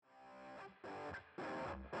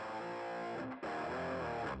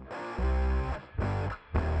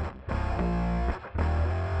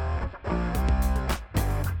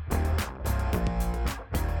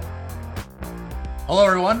Hello,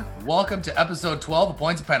 everyone. Welcome to episode 12 of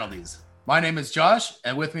Points and Penalties. My name is Josh,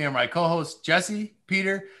 and with me are my co-hosts Jesse,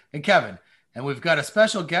 Peter, and Kevin. And we've got a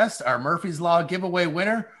special guest, our Murphy's Law giveaway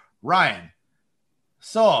winner, Ryan.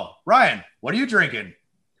 So, Ryan, what are you drinking?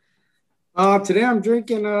 Today I'm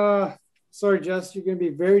drinking, sorry, Jess, you're going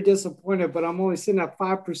to be very disappointed, but I'm only sitting at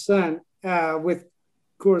 5% with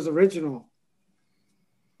Coors Original.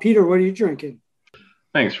 Peter, what are you drinking?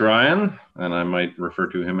 Thanks, Ryan. And I might refer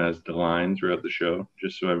to him as DeLine throughout the show,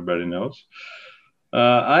 just so everybody knows.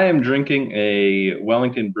 I am drinking a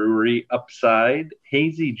Wellington Brewery Upside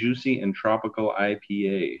Hazy, Juicy, and Tropical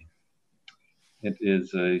IPA. It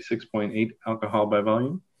is a 6.8 alcohol by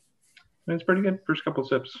volume. And it's pretty good. First couple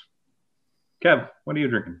sips. Kev, what are you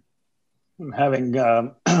drinking? I'm having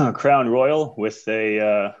Crown Royal with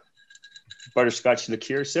a butterscotch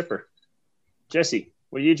liqueur sipper. Jesse,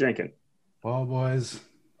 what are you drinking? Well, boys,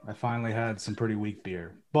 I finally had some pretty weak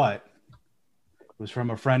beer, but it was from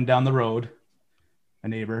a friend down the road, a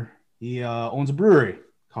neighbor. He owns a brewery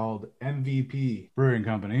called MVP Brewing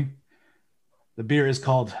Company. The beer is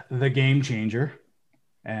called The Game Changer,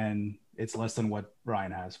 and it's less than what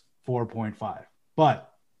Ryan has, 4.5.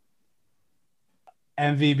 But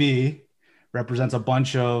MVP represents a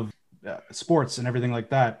bunch of sports and everything like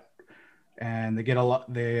that. And they get a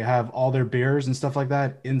lot. They have all their beers and stuff like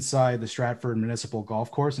that inside the Stratford Municipal Golf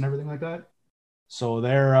Course and everything like that. So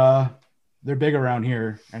they're big around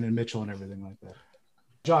here and in Mitchell and everything like that.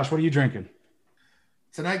 Josh, what are you drinking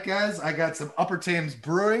Tonight, guys, I got some Upper Thames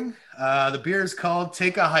Brewing. The beer is called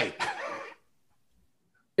Take a Hike.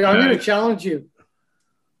 Yeah, I'm going to challenge you.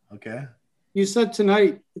 Okay. You said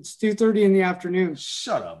tonight it's 2:30 in the afternoon.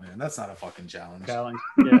 Shut up, man. That's not a fucking challenge. Yeah.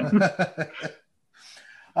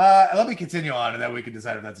 Let me continue on, and then we can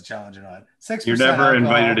decide if that's a challenge or not. 6%. You're never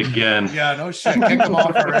alcohol. Invited again. Yeah, no shit. Kick them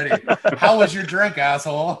off already. How was your drink,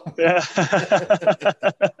 asshole?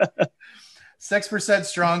 6%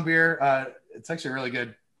 strong beer. It's actually really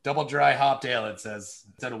good. Double dry hopped ale, it says.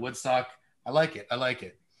 It's out of Woodstock. I like it.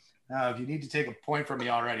 Now, if you need to take a point from me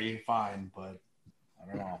already, fine, but I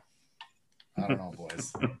don't know,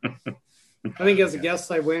 boys. I think as a guest,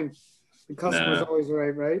 I win. The customer's always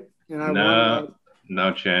right? And I won.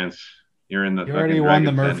 No chance. You're in the. You already won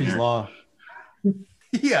the Murphy's Law.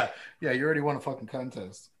 Yeah, you already won a fucking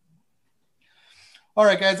contest. All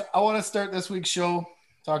right, guys, I want to start this week's show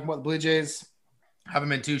talking about the Blue Jays. Haven't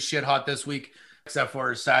been too shit hot this week, except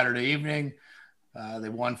for Saturday evening. They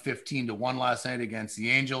won 15-1 last night against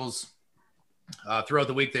the Angels. Throughout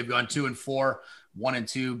the week, they've gone 2-4,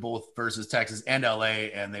 1-2, both versus Texas and LA,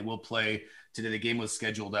 and they will play today. The game was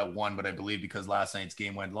scheduled at 1, but I believe because last night's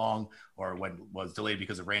game went long or was delayed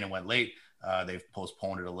because of rain and went late, they've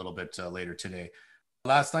postponed it a little bit later today.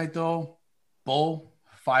 Last night, though, Bull,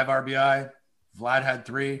 5 RBI, Vlad had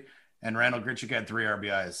 3, and Randall Grichuk had 3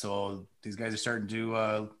 RBIs. So these guys are starting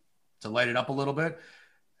to light it up a little bit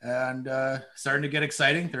and starting to get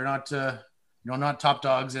exciting. They're not, not top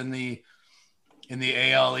dogs in the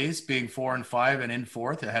AL East, being 4-5 and in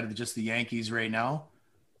 4th ahead of just the Yankees right now.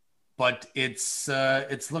 But it's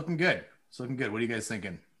looking good. It's looking good. What are you guys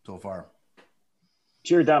thinking so far?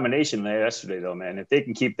 Pure domination there yesterday, though, man. If they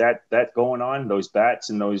can keep that going on, those bats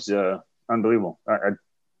and those unbelievable, they're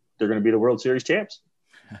going to be the World Series champs.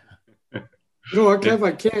 You know what, Kev?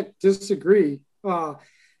 I can't disagree. The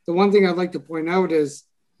one thing I'd like to point out is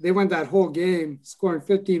they went that whole game scoring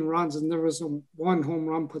 15 runs, and there was one home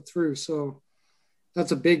run put through. So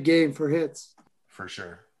that's a big game for hits. For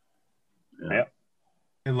sure. Yeah.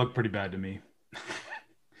 It looked pretty bad to me.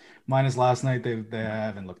 Minus last night, they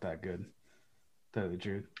haven't looked that good, to tell you the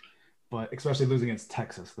truth. But especially losing against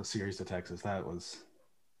Texas, the series to Texas, that was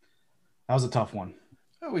a tough one.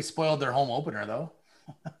 Oh, we spoiled their home opener, though.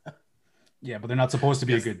 Yeah, but they're not supposed to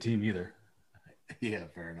be a good team either. Yeah,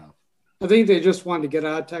 fair enough. I think they just wanted to get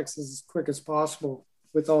out of Texas as quick as possible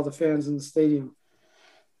with all the fans in the stadium.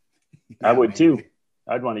 Yeah, I would too.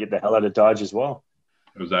 I'd want to get the hell out of Dodge as well.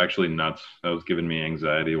 It was actually nuts. That was giving me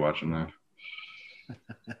anxiety watching that.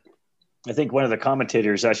 I think one of the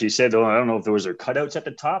commentators actually said, I don't know if there was their cutouts at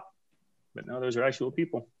the top, but no, those are actual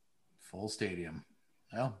people. Full stadium.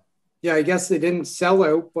 Well. Yeah, I guess they didn't sell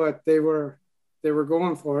out, but they were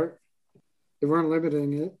going for it. They weren't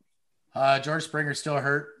limiting it. George Springer's still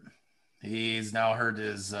hurt. He's now hurt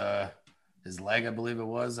his leg, I believe it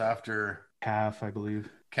was, after calf, I believe.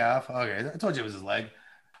 Calf. Okay, I told you it was his leg.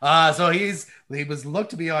 So he was looked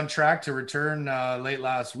to be on track to return late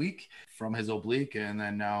last week from his oblique, and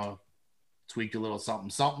then now tweaked a little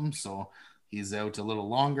something. So he's out a little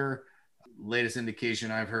longer. Latest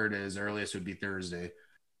indication I've heard is earliest would be Thursday.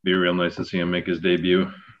 Be real nice to see him make his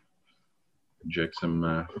debut. Inject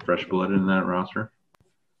some fresh blood in that roster.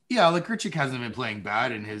 Yeah, like Grichuk hasn't been playing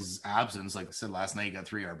bad in his absence. Like I said last night, he got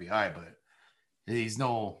 3 RBI, but he's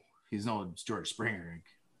no George Springer.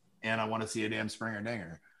 And I want to see a damn Springer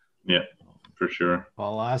dinger. Yeah, for sure.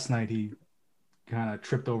 Well, last night he kind of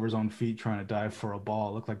tripped over his own feet trying to dive for a ball.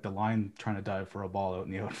 It looked like the line trying to dive for a ball out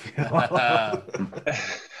in the outfield.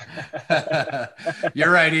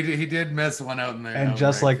 You're right. He did miss one out in there. And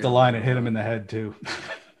just like the line, it hit him in the head too.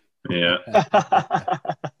 Yeah.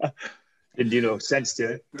 Didn't do no sense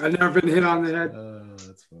to it. I've never been hit on the head.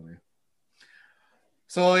 That's funny.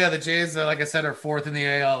 So, yeah, the Jays, like I said, are 4th in the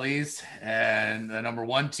AL East. And the number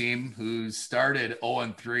 1 team who started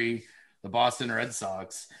 0-3, the Boston Red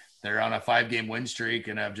Sox, they're on a 5-game win streak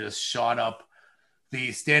and have just shot up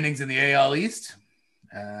the standings in the AL East.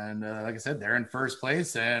 And like I said, they're in first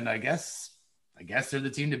place. And I guess they're the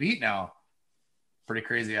team to beat now. Pretty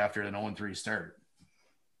crazy after an 0-3 start.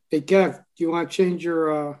 Hey, Kev, do you want to change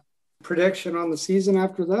your prediction on the season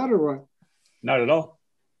after that or what? Not at all.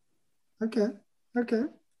 Okay.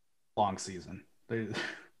 Long season. I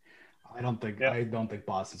don't think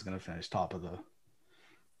Boston's going to finish top of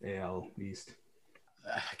the AL East.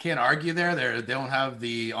 I can't argue there. They don't have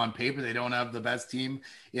on paper, they don't have the best team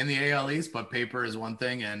in the AL East, but paper is one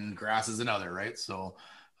thing and grass is another, right? So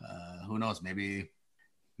who knows? Maybe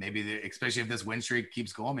especially if this win streak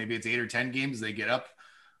keeps going, maybe it's 8 or 10 games, they get up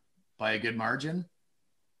by a good margin.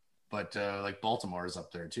 But like Baltimore is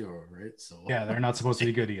up there too, right? So yeah, they're not supposed to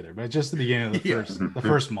be good either. But just the beginning of the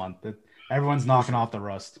first month, that everyone's knocking off the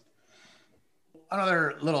rust.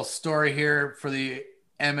 Another little story here for the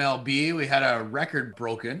MLB. We had a record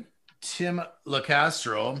broken. Tim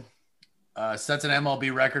LaCastro sets an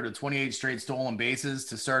MLB record with 28 straight stolen bases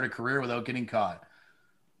to start a career without getting caught.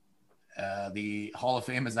 The Hall of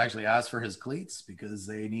Fame has actually asked for his cleats because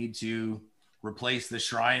they need to replace the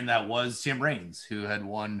shrine that was Tim Raines, who had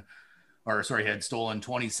had stolen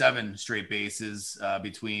 27 straight bases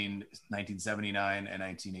between 1979 and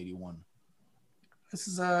 1981. This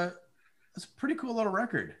is a pretty cool little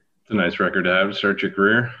record. It's a nice record to have to start your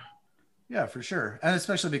career. Yeah, for sure. And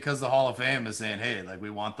especially because the Hall of Fame is saying, hey, like,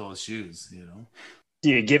 we want those shoes, Do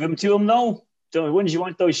you give them to him, though? Wouldn't you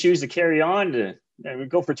want those shoes to carry on to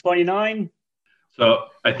go for 29? So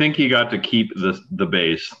I think he got to keep the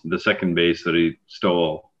base, the second base that he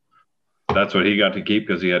stole. That's what he got to keep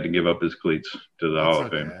because he had to give up his cleats to the Hall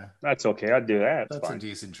of Fame. That's okay. I'd do that. That's fine. A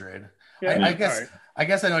decent trade. Yeah, I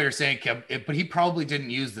guess I know what you're saying, Kev, but he probably didn't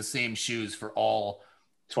use the same shoes for all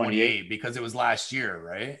 28 because it was last year,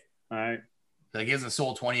 right? All right. Like he hasn't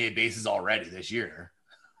sold 28 bases already this year.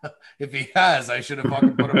 If he has, I should have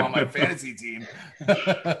fucking put him on my fantasy team.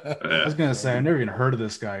 I was gonna say I never even heard of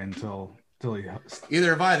this guy until he. Either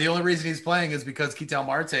have I. The only reason he's playing is because Ketel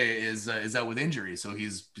Marte is out with injury, so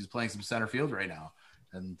he's playing some center field right now.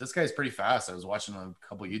 And this guy's pretty fast. I was watching a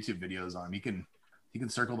couple YouTube videos on him. He can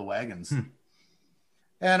circle the wagons.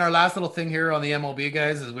 And our last little thing here on the MLB,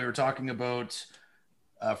 guys, is we were talking about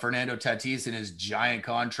Fernando Tatis and his giant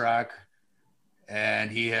contract, and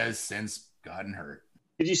he has since gotten hurt.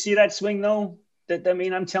 Did you see that swing though?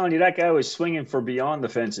 I'm telling you, that guy was swinging for beyond the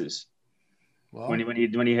fences. Well,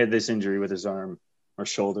 when he had this injury with his arm or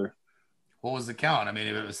shoulder. What was the count? I mean,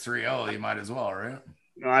 if it was 3-0, you might as well, right?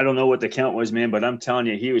 I don't know what the count was, man, but I'm telling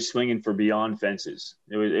you, he was swinging for beyond fences.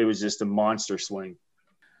 It was just a monster swing.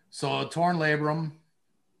 So torn labrum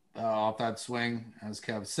off that swing, as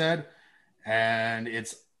Kev said, and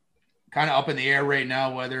it's kind of up in the air right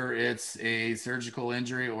now whether it's a surgical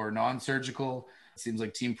injury or non-surgical. It seems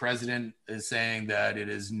like team president is saying that it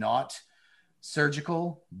is not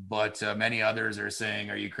surgical, but many others are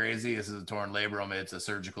saying, are you crazy? This is a torn labrum. It's a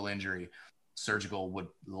surgical injury. Surgical would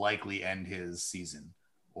likely end his season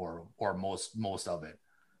or most of it.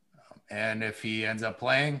 And if he ends up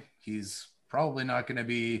playing, he's probably not going to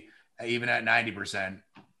be even at 90%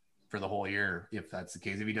 for the whole year, if that's the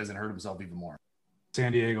case, if he doesn't hurt himself even more.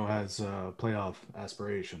 San Diego has playoff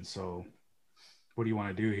aspirations. So what do you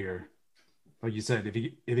want to do here? Like you said, if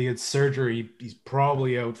he gets surgery, he's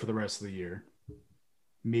probably out for the rest of the year.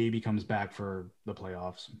 Maybe comes back for the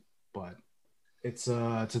playoffs, but it's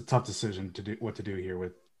a tough decision to do what to do here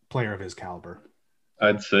with a player of his caliber.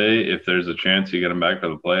 I'd say if there's a chance you get him back for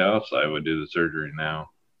the playoffs, I would do the surgery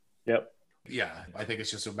now. Yep. Yeah, I think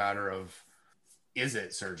it's just a matter of, is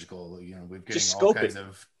it surgical? We've getting just all kinds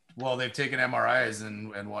of. Well, they've taken MRIs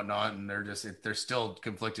and whatnot, and they're still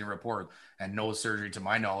conflicting report, and no surgery, to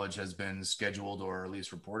my knowledge, has been scheduled or at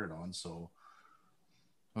least reported on. So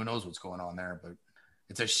who knows what's going on there? But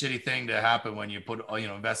it's a shitty thing to happen when you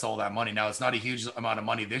invest all that money. Now it's not a huge amount of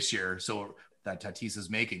money this year, so that Tatis is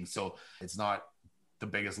making, so it's not the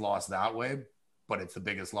biggest loss that way. but it's the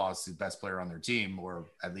biggest loss, the best player on their team, or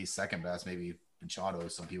at least second best. Maybe Machado,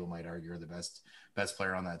 some people might argue, are the best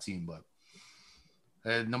player on that team.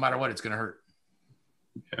 But no matter what, it's going to hurt.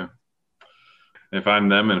 Yeah. If I'm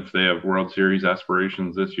them and if they have World Series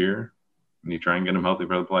aspirations this year, and you try and get them healthy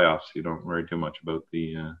for the playoffs, you don't worry too much about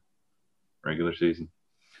the regular season.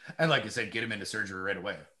 And like I said, get him into surgery right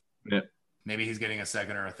away. Yeah. Maybe he's getting a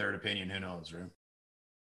second or a third opinion. Who knows, right?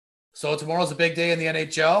 So tomorrow's a big day in the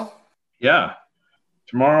NHL. Yeah.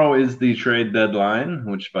 Tomorrow is the trade deadline,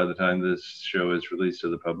 which by the time this show is released to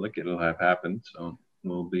the public, it'll have happened. So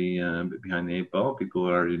we'll be a bit behind the 8 ball. People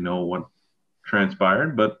already know what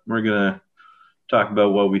transpired, but we're going to talk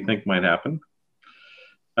about what we think might happen.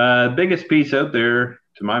 Biggest piece out there,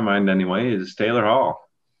 to my mind anyway, is Taylor Hall.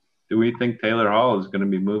 Do we think Taylor Hall is going to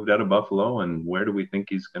be moved out of Buffalo, and where do we think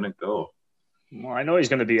he's going to go? Well, I know he's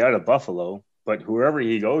going to be out of Buffalo, but whoever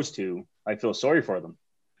he goes to, I feel sorry for them.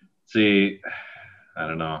 See, I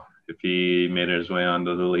don't know. If he made his way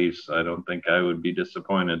onto the Leafs, I don't think I would be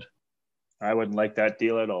disappointed. I wouldn't like that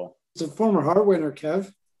deal at all. It's a former Hart winner,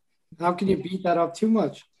 Kev. How can you beat that up too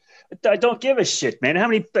much? I don't give a shit, man.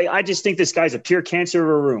 I just think this guy's a pure cancer of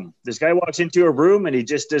a room. This guy walks into a room and he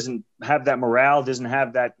just doesn't have that morale, doesn't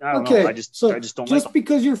have that. I don't know. I just don't like him.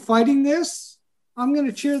 Because you're fighting this, I'm going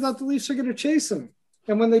to cheer that the Leafs are going to chase him.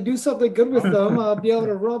 And when they do something good with them, I'll be able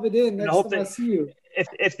to rub it in next time I see you.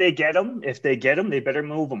 If they get him, they better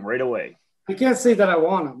move him right away. I can't say that I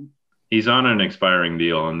want him. He's on an expiring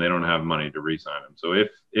deal and they don't have money to re-sign him. So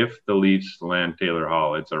if the Leafs land Taylor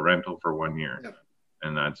Hall, it's a rental for 1 year. Yep.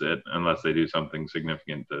 And that's it, unless they do something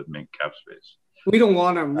significant to make cap space. We don't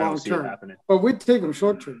want him long term, but we'd take him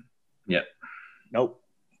short term. Yeah. Nope.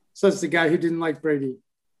 Says the guy who didn't like Brady.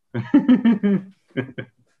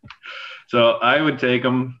 So I would take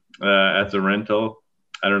him as a rental.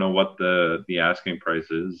 I don't know what the asking price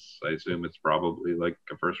is. I assume it's probably like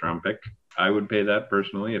a first round pick. I would pay that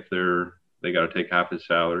personally if they got to take half his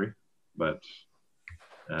salary. But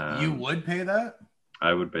you would pay that?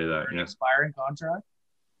 I would pay that. Yeah. Expiring contract.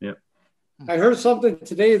 Yeah. I heard something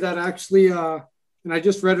today that actually, and I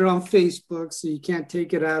just read it on Facebook, so you can't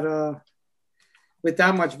take it at with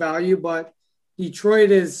that much value. But Detroit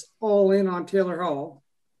is all in on Taylor Hall,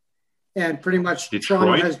 and pretty much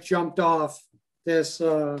Toronto has jumped off this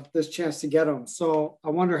chance to get him. So I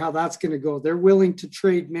wonder how that's going to go. They're willing to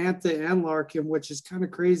trade Mantha and Larkin, which is kind of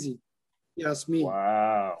crazy. Yes, me.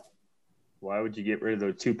 Wow. Why would you get rid of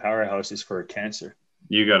those two powerhouses for a cancer?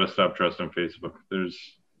 You got to stop trusting Facebook.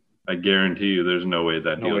 I guarantee you, there's no way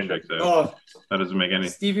that deal shakes out. Oh, that doesn't make any.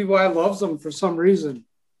 Stevie Y loves him for some reason.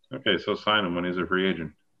 Okay, so sign him when he's a free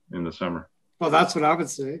agent in the summer. Well, that's what I would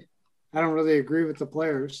say. I don't really agree with the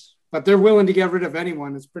players, but they're willing to get rid of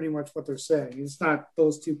anyone. It's pretty much what they're saying. It's not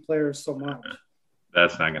those two players so much.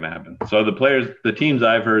 That's not going to happen. So the teams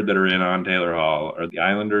I've heard that are in on Taylor Hall are the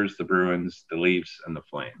Islanders, the Bruins, the Leafs, and the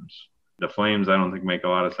Flames. The Flames, I don't think make a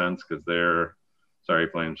lot of sense because they're, sorry,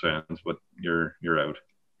 Flames fans, but you're out.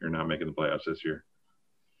 You're not making the playoffs this year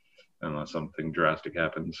unless something drastic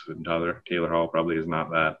happens. And Taylor Hall probably is not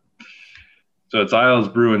that. So it's Isles,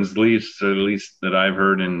 Bruins, Leafs, at least that I've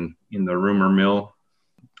heard in the rumor mill.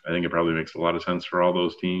 I think it probably makes a lot of sense for all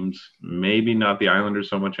those teams. Maybe not the Islanders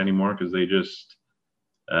so much anymore because they just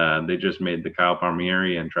made the Kyle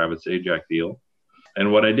Palmieri and Travis Zajac deal.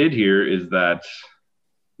 And what I did hear is that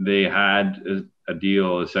they had a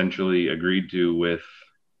deal essentially agreed to with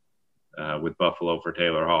Buffalo for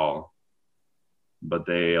Taylor Hall, but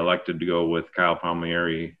they elected to go with Kyle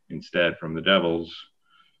Palmieri instead from the Devils.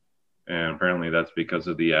 And apparently that's because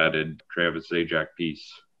of the added Travis Zajac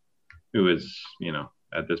piece, who is,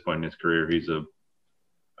 at this point in his career, he's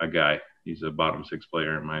a guy. He's a bottom six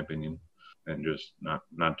player, in my opinion, and just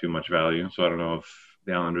not too much value. So I don't know if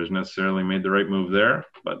the Islanders necessarily made the right move there,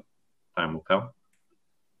 but time will tell.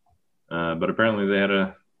 But apparently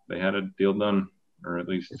they had a deal done, or at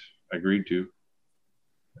least agreed to,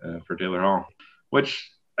 for Taylor Hall, which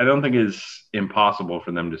I don't think is impossible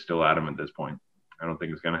for them to still add him at this point. I don't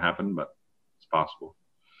think it's going to happen, but it's possible.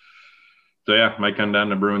 So yeah, might come down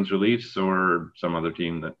to Bruins or Leafs or some other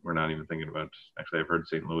team that we're not even thinking about. Actually, I've heard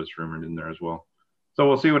St. Louis rumored in there as well. So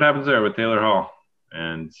we'll see what happens there with Taylor Hall,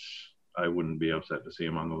 and I wouldn't be upset to see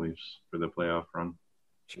him on the Leafs for the playoff run.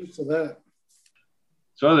 Cheers to that.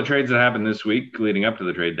 So other trades that happened this week leading up to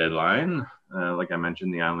the trade deadline, like I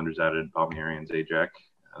mentioned, the Islanders added Palmieri and Zajac.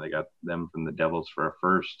 They got them from the Devils for a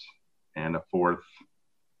first and a fourth,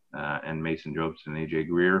 and Mason Jobst and AJ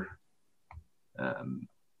Greer.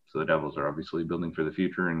 So the Devils are obviously building for the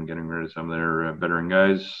future and getting rid of some of their veteran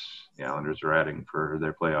guys. The Islanders are adding for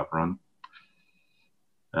their playoff run.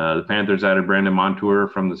 The Panthers added Brandon Montour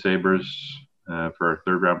from the Sabres for a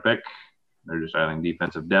third-round pick. They're just adding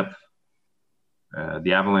defensive depth.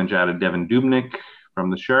 The Avalanche added Devin Dubnyk from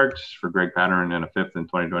the Sharks for Greg Pateryn and a fifth in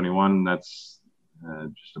 2021. That's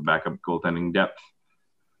just a backup goaltending depth.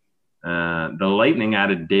 The Lightning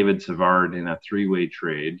added David Savard in a three-way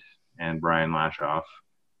trade and Brian Lashoff.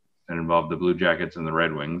 That involved the Blue Jackets and the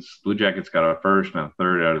Red Wings. Blue Jackets got a first and a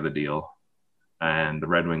third out of the deal, and the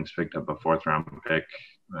Red Wings picked up a fourth-round pick.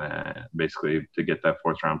 Basically, to get that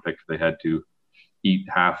fourth-round pick, they had to eat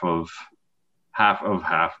half of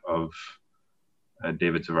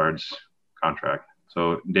David Savard's contract.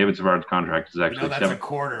 So David Savard's contract is actually that's a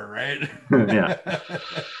quarter, right? Yeah.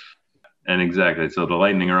 And exactly. So the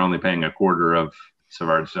Lightning are only paying a quarter of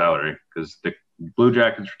Savard's salary because the Blue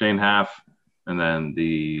Jackets retain half, and then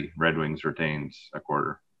the Red Wings retains a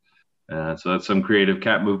quarter. So that's some creative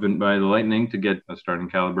cap movement by the Lightning to get a starting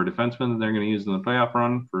caliber defenseman that they're going to use in the playoff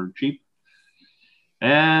run for cheap.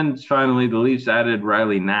 And finally, the Leafs added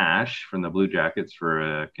Riley Nash from the Blue Jackets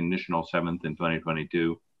for a conditional seventh in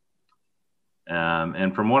 2022.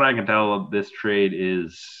 And from what I can tell, this trade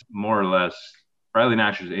is more or less Riley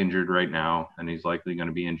Nash is injured right now, and he's likely going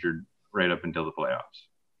to be injured right up until the playoffs.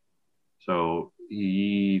 So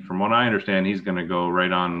from what I understand, he's going to go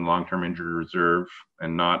right on long-term injury reserve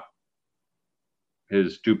and not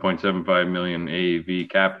his $2.75 million AAV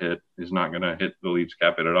cap hit is not going to hit the Leafs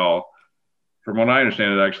cap hit at all. From what I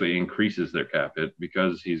understand, it actually increases their cap hit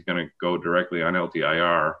because he's going to go directly on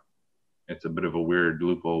LTIR. It's a bit of a weird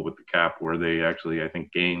loophole with the cap where they actually, I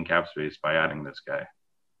think, gain cap space by adding this guy.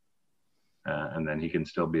 And then he can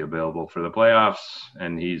still be available for the playoffs,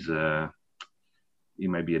 and he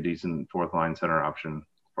might be a decent fourth-line center option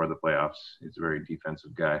for the playoffs. He's a very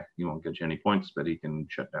defensive guy. He won't get you any points, but he can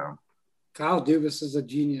shut down. Kyle Dubas is a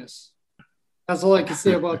genius. That's all I can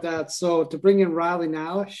say about that. So to bring in Riley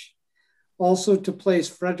Nash, also to place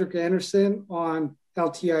Frederick Anderson on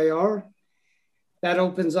LTIR, that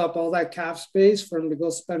opens up all that cap space for him to go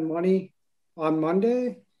spend money on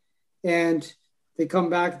Monday. And they come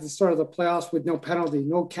back at the start of the playoffs with no penalty,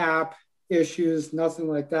 no cap issues, nothing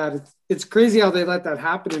like that. It's crazy how they let that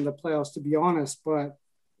happen in the playoffs, to be honest. But,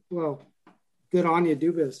 well, good on you,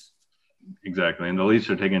 Dubas. Exactly. And the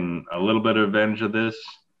Leafs are taking a little bit of advantage of this.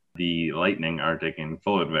 The Lightning are taking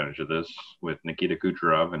full advantage of this with Nikita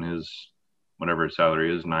Kucherov and his whatever his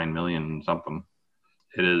salary is, $9 million something.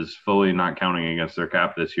 It is fully not counting against their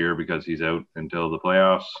cap this year because he's out until the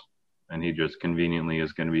playoffs, and he just conveniently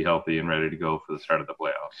is going to be healthy and ready to go for the start of the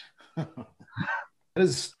playoffs.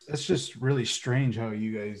 That's just really strange how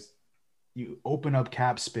you open up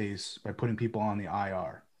cap space by putting people on the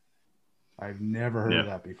IR. I've never heard of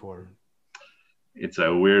that before. It's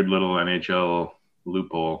a weird little NHL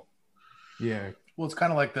loophole. Yeah. Well, it's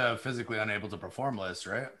kind of like the physically unable to perform list,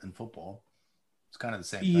 right? In football. It's kind of the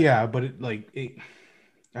same thing. Yeah, but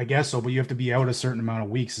I guess so, but you have to be out a certain amount of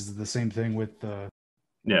weeks. Is it the same thing with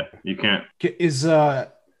Yeah, you can't. Is in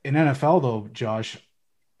NFL though, Josh,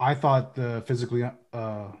 I thought the physically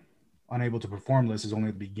unable to perform list is only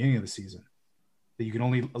at the beginning of the season. That you can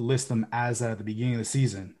only list them as that at the beginning of the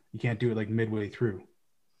season. You can't do it like midway through.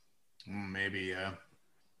 Maybe, yeah.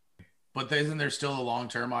 But isn't there still a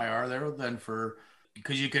long-term IR there then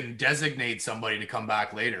because you can designate somebody to come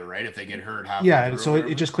back later, right? If they get hurt. Yeah, so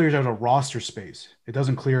it just clears out a roster space. It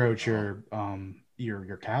doesn't clear out your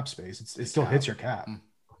cap space. It still hits your cap.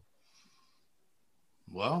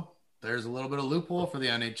 Well, there's a little bit of loophole for the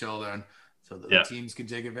NHL then, so that the teams can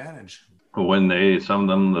take advantage. When some of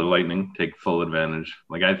them, the Lightning, take full advantage.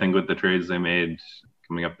 Like I think with the trades they made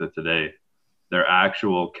coming up to today, their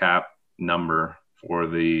actual cap number for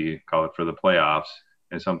the playoffs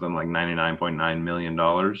is something like $99.9 million,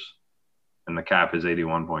 and the cap is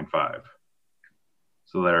 81.5.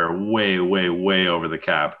 So they're way, way, way over the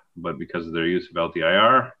cap. But because of their use of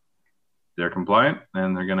LTIR, they're compliant,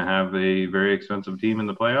 and they're going to have a very expensive team in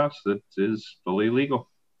the playoffs that is fully legal.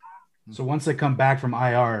 So once they come back from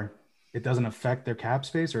IR, it doesn't affect their cap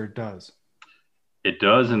space, or it does? It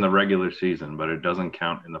does in the regular season, but it doesn't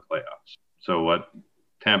count in the playoffs. So what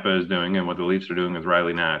Tampa is doing and what the Leafs are doing with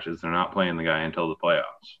Riley Nash is they're not playing the guy until the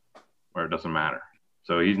playoffs, where it doesn't matter.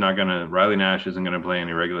 So Riley Nash isn't going to play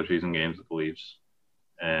any regular season games with the Leafs.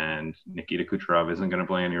 And Nikita Kucherov isn't going to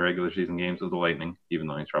play any regular season games with the Lightning, even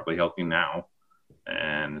though he's probably healthy now.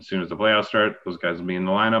 And as soon as the playoffs start, those guys will be in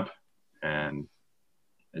the lineup, and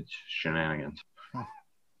it's shenanigans. All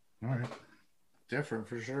right. Different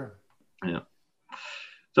for sure. Yeah.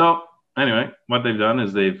 So anyway, what they've done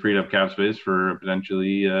is they've freed up cap space for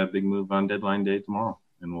potentially a big move on deadline day tomorrow,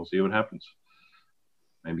 and we'll see what happens.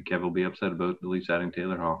 Maybe Kev will be upset about the Leafs adding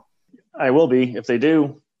Taylor Hall. I will be if they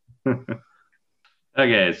do.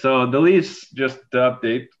 Okay, so the Leafs, just to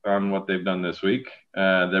update on what they've done this week.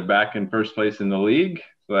 They're back in first place in the league,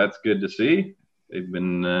 so that's good to see. They've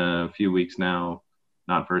been a few weeks now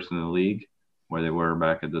not first in the league, where they were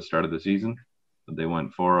back at the start of the season. But they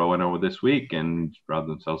went 4-0 this week and brought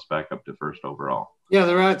themselves back up to first overall. Yeah,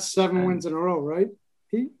 they're at 7 wins in a row, right,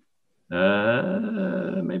 Pete?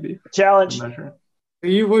 Maybe. Challenge. I'm not sure.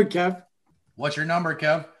 You would, Kev. What's your number,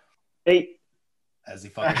 Kev? 8. As he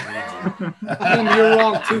fucking reads And it. you're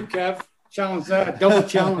wrong too, Kev. Challenge that. Double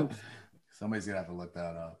challenge. Somebody's gonna have to look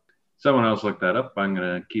that up. Someone else looked that up. I'm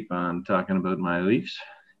going to keep on talking about my Leafs.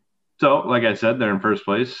 So, like I said, they're in first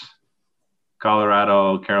place.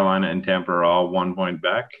 Colorado, Carolina, and Tampa are all 1 point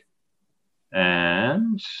back.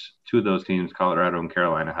 And two of those teams, Colorado and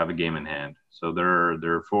Carolina, have a game in hand. So there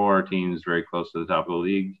are 4 teams very close to the top of the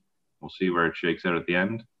league. We'll see where it shakes out at the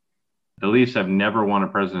end. The Leafs have never won a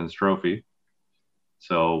President's Trophy.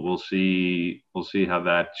 So we'll see how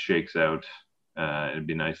that shakes out. It'd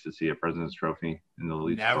be nice to see a President's Trophy in the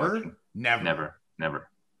Leafs collection. Never.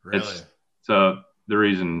 Really? So the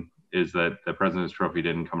reason is that the President's Trophy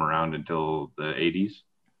didn't come around until the 80s.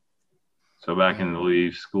 So back in the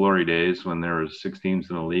Leafs glory days, when there was 6 teams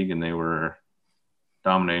in the league and they were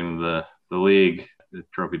dominating the league, the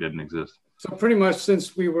trophy didn't exist. So pretty much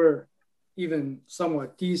since we were even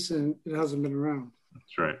somewhat decent, it hasn't been around.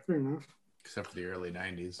 That's right. Fair enough. Except for the early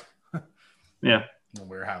 90s. Yeah. When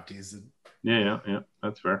we were half decent. Yeah.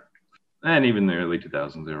 That's fair. And even the early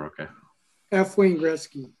 2000s, they were okay. F. Wayne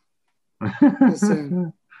Gretzky.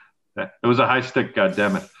 Listen. It was a high stick,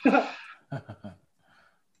 goddammit.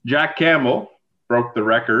 Jack Campbell broke the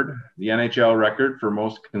record, the NHL record for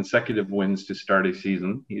most consecutive wins to start a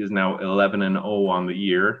season. He is now 11-0 on the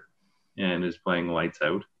year and is playing lights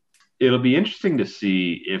out. It'll be interesting to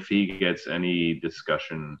see if he gets any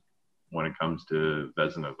discussion when it comes to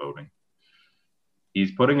Vezina voting.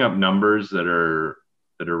 He's putting up numbers that are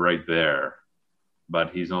right there,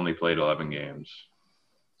 but he's only played 11 games.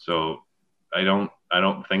 So I don't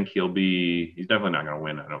think he's definitely not going to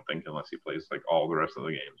win, I don't think, unless he plays like all the rest of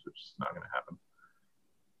the games, which is not going to happen.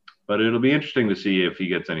 But it'll be interesting to see if he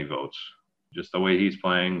gets any votes. Just the way he's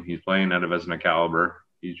playing at a Vezina caliber.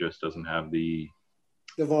 He just doesn't have the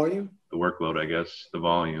volume, the workload, I guess, the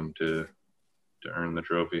volume to earn the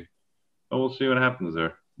trophy. But we'll see what happens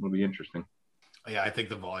there. It'll be interesting. Yeah, I think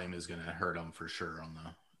the volume is going to hurt him for sure on the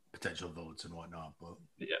potential votes and whatnot. But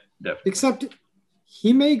yeah, definitely. Except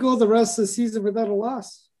he may go the rest of the season without a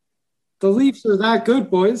loss. The Leafs are that good,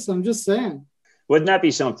 boys. I'm just saying. Wouldn't that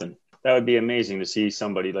be something? That would be amazing to see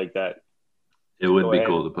somebody like that. It would be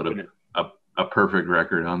cool to put a perfect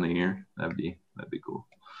record on the year. That'd be cool.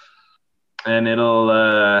 And it'll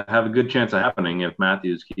have a good chance of happening if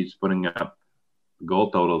Matthews keeps putting up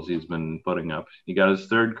goal totals he's been putting up. He got his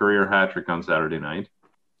 3rd career hat trick on Saturday night.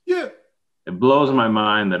 yeah, It blows my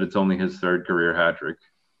mind that it's only his 3rd career hat trick.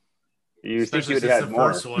 You think especially you would since have the had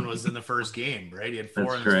more? first one was in the first game, right? He had 4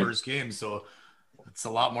 That's in his right. first game, so it's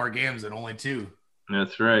a lot more games than only 2.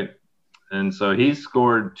 That's right. And so he's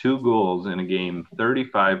scored 2 goals in a game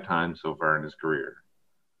 35 times so far in his career.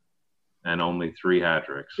 And only 3 hat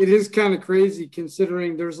tricks. It is kind of crazy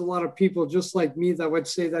considering there's a lot of people just like me that would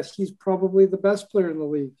say that he's probably the best player in the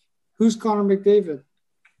league. Who's Connor McDavid?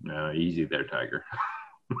 No, easy there, Tiger.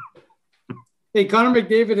 Hey, Connor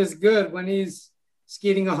McDavid is good when he's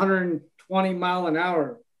skating 120 mile an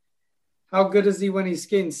hour. How good is he when he's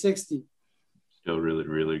skating 60? Still really,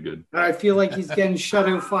 really good. I feel like he's getting shut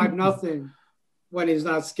out 5-0 when he's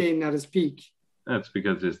not skating at his peak. That's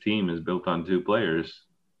because his team is built on 2 players.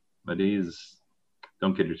 But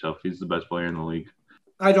don't kid yourself, he's the best player in the league.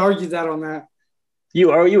 I'd argue that on that. You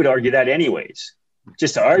would argue that anyways,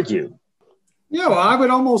 just to argue. Yeah, well, I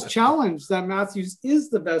would almost challenge that Matthews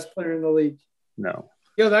is the best player in the league. No.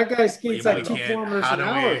 Yo, that guy skates We at 2 can't- kilometers how an do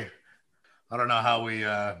hour. we- I don't know how we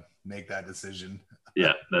make that decision.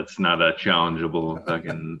 Yeah, that's not a challengeable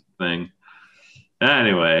fucking thing.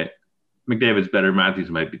 Anyway, McDavid's better.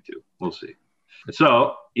 Matthews might be too. We'll see.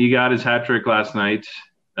 So he got his hat trick last night.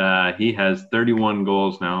 He has 31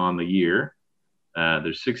 goals now on the year.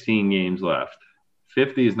 There's 16 games left.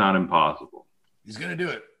 50 is not impossible. He's going to do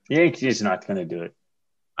it. He's not going to do it.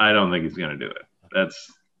 I don't think he's going to do it.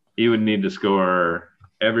 He would need to score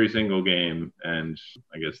every single game and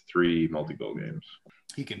I guess 3 multi-goal games.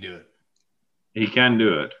 He can do it. He can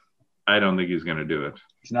do it. I don't think he's going to do it.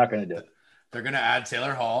 He's not going to do it. They're going to add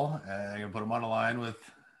Taylor Hall. They're going to put him on a line with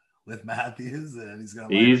Matthews, and he's going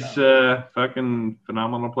to. He's a fucking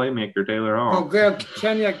phenomenal playmaker, Taylor Oh, Hall. Graham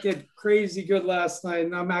Kenyak did crazy good last night,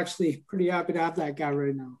 and I'm actually pretty happy to have that guy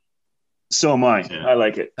right now. So am I. Yeah. I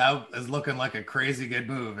like it. That is looking like a crazy good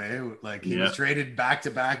move, eh? Like he was traded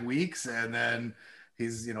back-to-back weeks, and then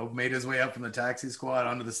he's made his way up from the taxi squad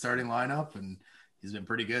onto the starting lineup, and he's been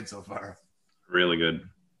pretty good so far. Really good.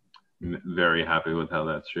 Very happy with how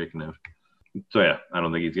that's shaken out. So yeah, I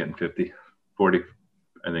don't think he's getting 50, 40.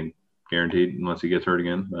 I think guaranteed unless he gets hurt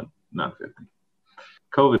again, but not 50.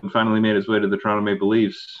 COVID finally made his way to the Toronto Maple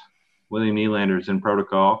Leafs. William Nylander's in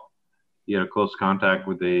protocol. He had a close contact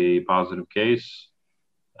with a positive case.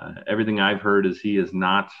 Everything I've heard is he is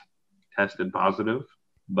not tested positive,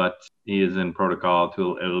 but he is in protocol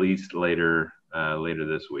till at least later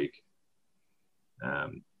this week.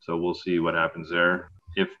 So we'll see what happens there.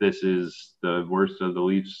 If this is the worst of the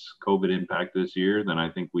Leafs' COVID impact this year, then I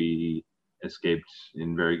think we escaped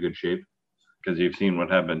in very good shape, because you've seen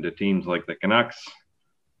what happened to teams like the Canucks,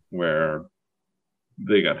 where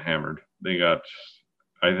they got hammered. They got,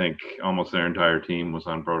 I think, almost their entire team was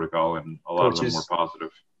on protocol, and a lot of them were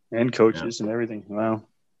positive. And coaches and everything. Wow.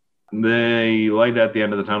 The light at the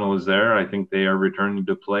end of the tunnel is there. I think they are returning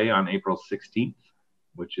to play on April 16th,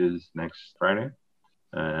 which is next Friday.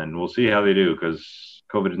 And we'll see how they do, because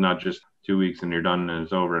COVID is not just 2 weeks and you're done and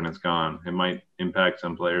it's over and it's gone. It might impact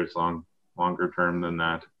some players longer term than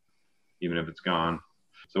that, even if it's gone.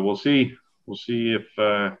 So we'll see. We'll see if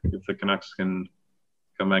the Canucks can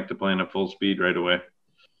come back to playing at full speed right away.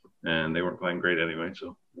 And they weren't playing great anyway,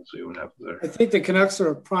 so we'll see what happens there. I think the Canucks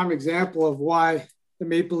are a prime example of why the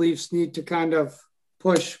Maple Leafs need to kind of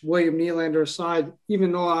push William Nylander aside,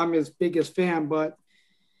 even though I'm his biggest fan. But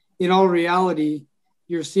in all reality,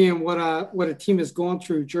 you're seeing what a team is going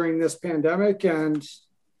through during this pandemic. And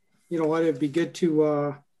you know what, it'd be good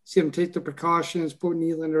to see them take the precautions, put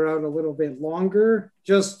Nylander out a little bit longer,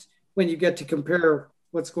 just when you get to compare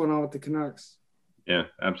what's going on with the Canucks. Yeah,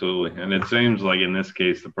 absolutely. And it seems like in this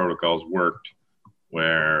case, the protocols worked,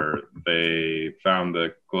 where they found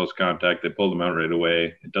the close contact, they pulled him out right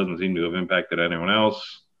away. It doesn't seem to have impacted anyone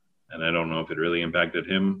else. And I don't know if it really impacted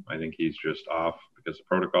him. I think he's just off because of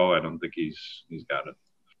protocol. I don't think he's got it,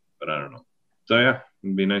 but I don't know. So yeah,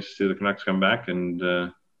 it'd be nice to see the Canucks come back, and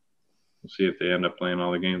we'll see if they end up playing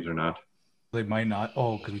all the games or not. They might not.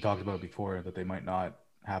 Oh, because we talked about it before that they might not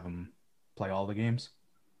have them play all the games.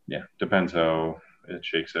 Yeah, depends how it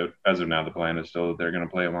shakes out. As of now, the plan is still that they're going to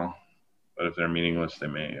play them all. But if they're meaningless, they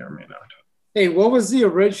may or may not. Hey, what was the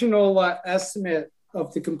original estimate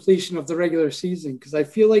of the completion of the regular season? Because I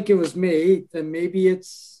feel like it was May 8th, and maybe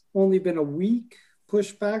it's only been a week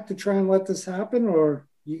pushed back to try and let this happen, or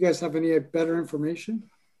you guys have any better information?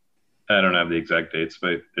 I don't have the exact dates,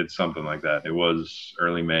 but it's something like that. It was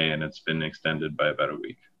early May, and it's been extended by about a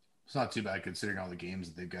week. It's not too bad considering all the games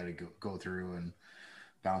that they've got to go through and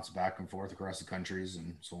bounce back and forth across the countries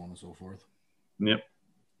and so on and so forth. Yep.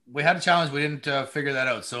 We had a challenge. We didn't figure that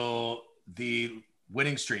out. So the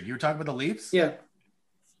winning streak, you were talking about the Leafs? Yeah.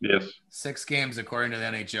 Yes. 6 games according to the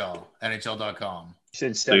NHL, NHL.com.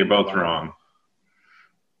 So you're both wrong.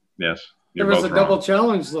 Yes. There was a double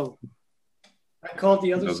challenge, though. I called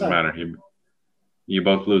the other side. Doesn't matter. You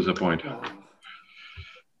both lose a point.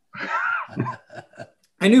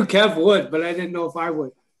 I knew Kev would, but I didn't know if I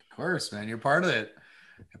would. Of course, man. You're part of it.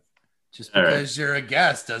 Just because you're a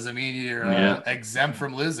guest doesn't mean you're exempt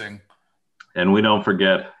from losing. And we don't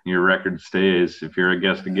forget, your record stays. If you're a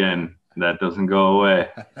guest again, that doesn't go away.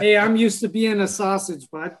 Hey, I'm used to being a sausage,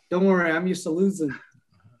 but don't worry, I'm used to losing.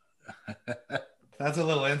 That's a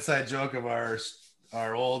little inside joke of our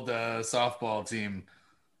old softball team.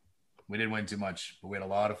 We didn't win too much, but we had a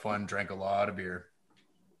lot of fun, drank a lot of beer.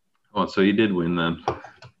 Oh, so you did win then.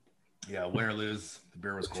 Yeah, win or lose, the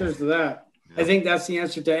beer was cool. Cheers to that. Yeah. I think that's the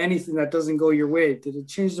answer to anything that doesn't go your way. Did it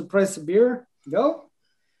change the price of beer? No.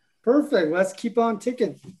 Perfect. Let's keep on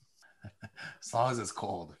ticking. As long as it's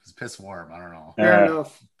cold. It's piss warm. I don't know. Fair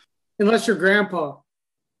enough. Unless you're grandpa.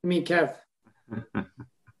 I mean, Kev.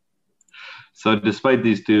 So despite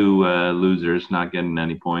these two losers not getting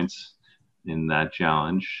any points in that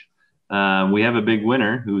challenge, we have a big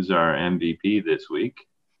winner who's our MVP this week.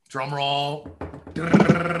 Drum roll.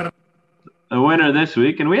 A winner this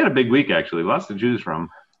week, and we had a big week actually, lots to choose from.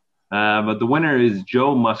 But the winner is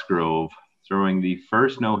Joe Musgrove, throwing the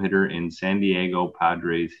first no-hitter in San Diego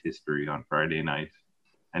Padres history on Friday night.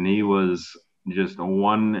 And he was just a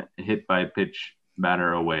one hit by pitch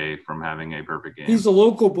batter away from having a perfect game. He's a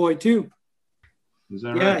local boy too. Is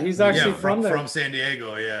that right? He's actually from there. From San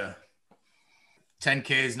Diego, yeah. 10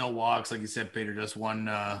 Ks, no walks, like you said, Peter, just one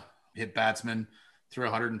hit batsman, threw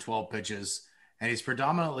 112 pitches. And he's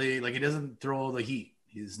predominantly, he doesn't throw the heat.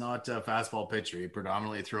 He's not a fastball pitcher. He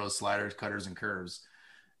predominantly throws sliders, cutters, and curves.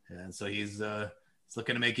 And so he's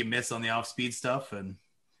looking to make you miss on the off-speed stuff. And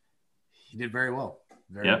He did very well.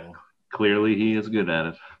 Very Yep. well. Clearly, he is good at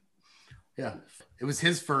it. Yeah. It was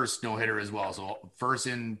his first no-hitter as well. So first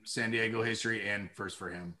in San Diego history and first for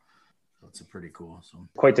him. So it's a pretty cool. So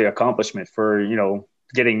Quite the accomplishment for,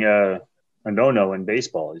 getting a no-no in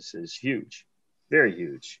baseball is huge. Very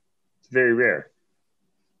huge. It's very rare.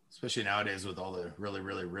 especially nowadays with all the really,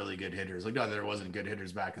 really, really good hitters. Like, no, there wasn't good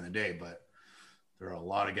hitters back in the day, but there are a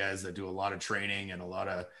lot of guys that do a lot of training and a lot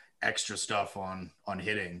of extra stuff on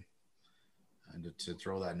hitting, and to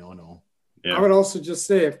throw that no. Yeah. I would also just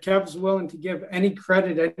say if Kev's willing to give any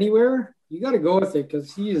credit anywhere, you got to go with it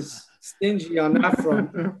because he is stingy on that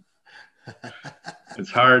front.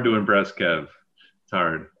 It's hard to impress Kev. It's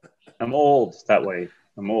hard. I'm old that way.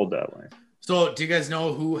 So do you guys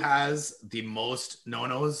know who has the most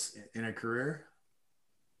no-nos in a career?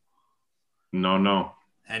 No.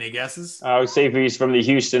 Any guesses? I would say if he's from the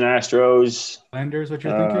Houston Astros. Landers, what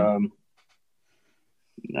you're thinking?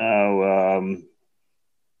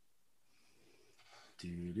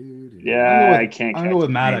 Yeah, I can't. I'm going with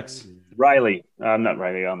Maddox. Riley. Not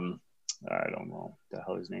Riley. I don't know what the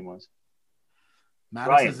hell his name was.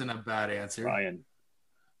 Maddox Ryan. isn't a bad answer. Ryan.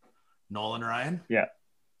 Nolan Ryan? Yeah.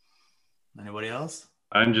 Anybody else?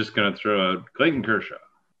 I'm just going to throw out Clayton Kershaw.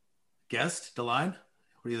 Guessed? DeLine?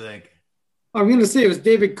 What do you think? I'm going to say it was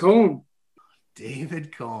David Cohn.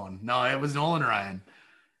 David Cohn. No, it was Nolan Ryan.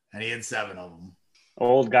 And he had 7 of them.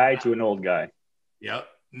 Old guy to an old guy. Yep.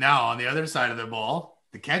 Now, on the other side of the ball,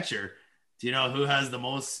 the catcher, do you know who has the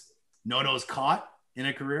most no-nos caught in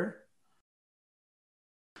a career?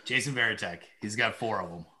 Jason Varitek. He's got 4 of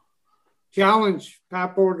them. Challenge,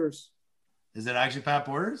 Pat Borders. Is it actually Pat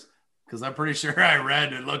Borders? Because I'm pretty sure I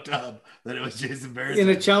read and looked up that it was Jason Varitek. In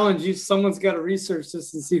a challenge, someone's got to research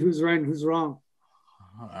this and see who's right and who's wrong.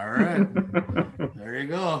 All right. There you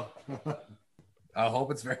go. I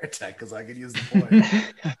hope it's Varitek because I could use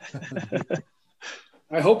the point.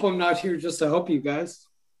 I hope I'm not here just to help you guys.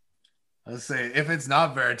 Let's say if it's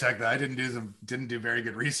not Varitek, that I didn't do very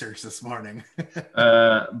good research this morning.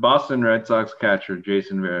 Boston Red Sox catcher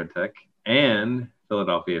Jason Varitek and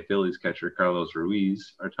Philadelphia Phillies catcher Carlos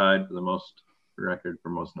Ruiz are tied for the most record for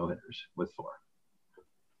most no-hitters with 4.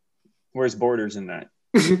 Where's Borders in that?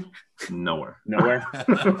 Nowhere.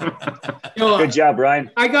 Good job, Ryan.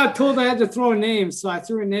 I got told I had to throw a name, so I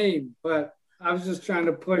threw a name, but I was just trying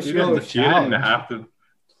to push. You didn't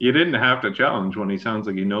have to challenge when he sounds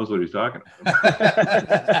like he knows what he's talking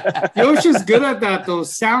about. Yosh is good at that, though.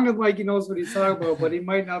 Sounded like he knows what he's talking about, but he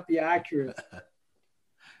might not be accurate.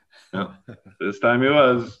 No, this time he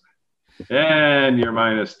was. And you're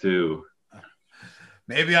 -2.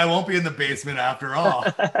 Maybe I won't be in the basement after all.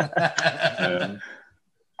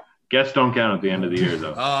 Guests don't count at the end of the year,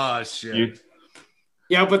 though. Oh, shit.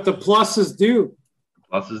 Yeah, but the pluses do.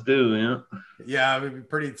 Pluses do, yeah. Yeah, it would be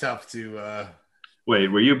pretty tough to... Wait,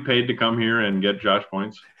 were you paid to come here and get Josh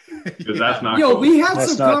points? Because that's not cool. We had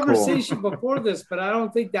that's some conversation before this, but I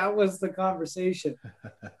don't think that was the conversation.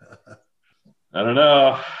 I don't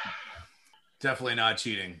know. Definitely not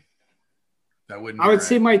cheating. That wouldn't. I would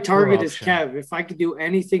say my target is option. Kev. If I could do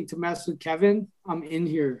anything to mess with Kevin, I'm in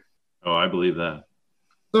here. Oh, I believe that.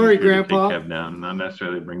 Sorry, You're here to Grandpa. take Kev down, not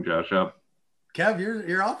necessarily bring Josh up. Kev,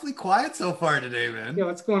 you're awfully quiet so far today, man. Yeah,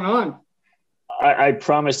 what's going on? I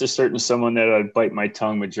promised a certain someone that I'd bite my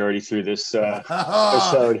tongue majority through this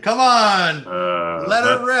episode. Come on. Let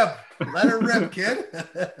her That's- rip. Let her rip, kid.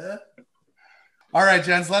 All right,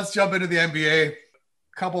 gents, let's jump into the NBA.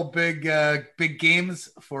 Couple big games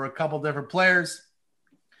for a couple different players.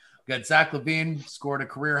 We got Zach LaVine scored a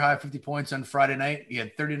career high 50 points on Friday night. He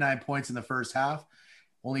had 39 points in the first half.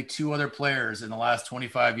 Only 2 other players in the last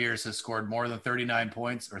 25 years have scored more than 39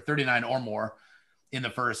 points or 39 or more in the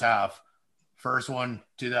first half. First one,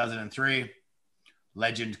 2003.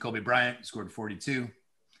 Legend Kobe Bryant scored 42.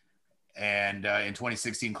 And in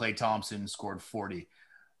 2016, Klay Thompson scored 40.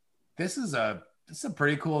 This is a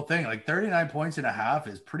pretty cool thing. Like 39 points and a half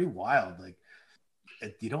is pretty wild. Like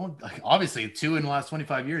you don't obviously 2 in the last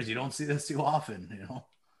 25 years. You don't see this too often, you know.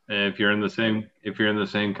 If you're in the same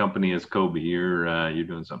company as Kobe, you're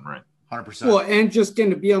doing something right. 100%. Well, and just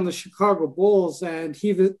going to be on the Chicago Bulls, and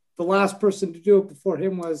the last person to do it before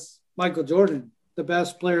him was Michael Jordan, the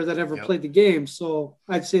best player that ever played the game. So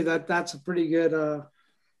I'd say that's a pretty good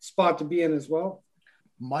spot to be in as well.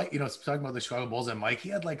 Mike, talking about the Chicago Bulls and Mike, he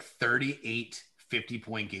had like 38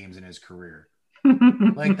 50-point games in his career.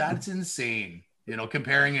 Like that's insane.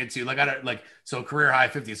 Comparing it to so career high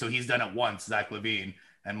 50. So he's done it once, Zach LaVine,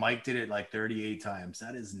 and Mike did it like 38 times.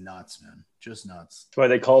 That is nuts, man. Just nuts. That's why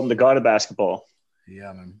they call him the god of basketball.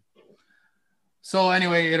 Yeah, man. So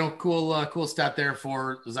anyway, cool stat there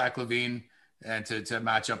for Zach LaVine. and to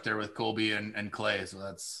match up there with Kobe and Clay. So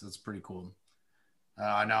that's pretty cool.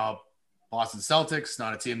 Now, Boston Celtics,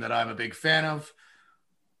 not a team that I'm a big fan of,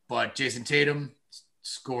 but Jason Tatum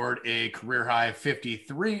scored a career-high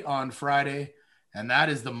 53 on Friday, and that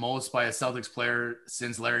is the most by a Celtics player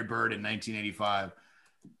since Larry Bird in 1985.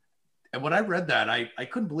 And when I read that, I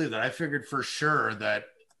couldn't believe that. I figured for sure that,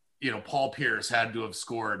 Paul Pierce had to have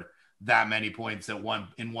scored that many points in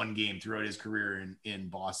one game throughout his career in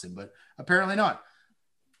Boston, but apparently not.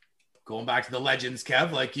 Going back to the legends,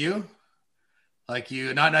 Kev, like you,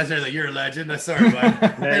 not necessarily that you're a legend. Sorry, bud.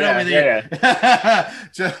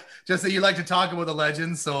 Just that you like to talk about the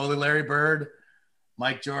legends. So Larry Bird,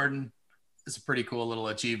 Mike Jordan, it's a pretty cool little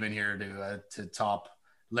achievement here to top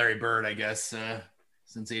Larry Bird, I guess,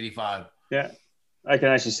 since '85. Yeah, I can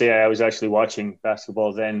actually say I was actually watching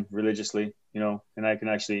basketball then religiously, and I can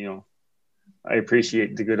actually, I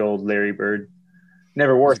appreciate the good old Larry Bird.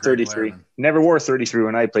 Never wore 33. Player, never wore 33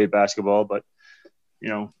 when I played basketball, but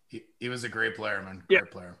he was a great player, man.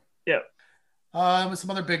 Great player. Yeah. With some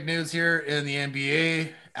other big news here in the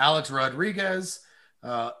NBA, Alex Rodriguez,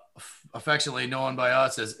 affectionately known by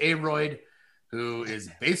us as A-Royd, who is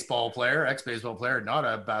a ex-baseball player, not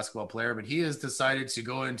a basketball player, but he has decided to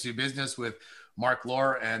go into business with Mark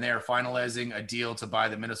Lore, and they are finalizing a deal to buy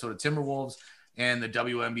the Minnesota Timberwolves and the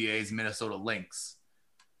WNBA's Minnesota Lynx.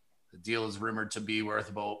 The deal is rumored to be worth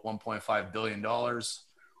about $1.5 billion,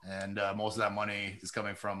 and most of that money is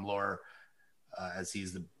coming from Lore, as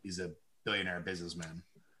he's a billionaire businessman.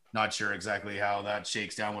 Not sure exactly how that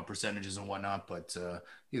shakes down with percentages and whatnot, but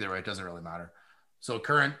either way, it doesn't really matter. So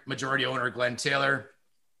current majority owner Glenn Taylor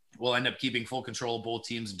will end up keeping full control of both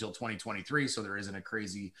teams until 2023. So there isn't a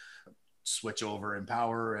crazy switch over in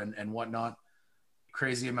power and whatnot.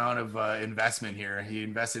 Crazy amount of investment here. He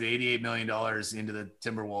invested $88 million into the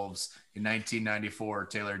Timberwolves in 1994.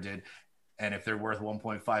 Taylor did. And if they're worth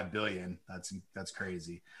 $1.5 billion, that's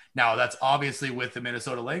crazy. Now that's obviously with the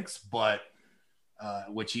Minnesota Lynx, but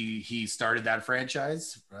which he started that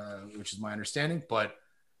franchise, which is my understanding, but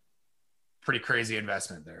pretty crazy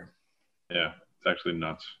investment there. Yeah, it's actually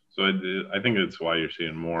nuts. So I think it's why you're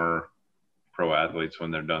seeing more pro athletes when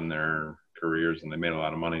they're done their careers and they made a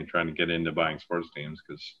lot of money trying to get into buying sports teams,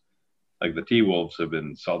 because like the T-Wolves have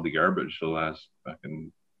been salty garbage the last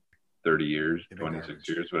fucking 30 years, 26 garbage.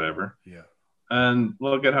 Years, whatever. Yeah. And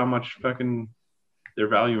look at how much fucking their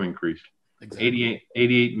value increased. Exactly.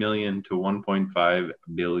 88 million to 1.5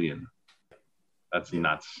 billion. That's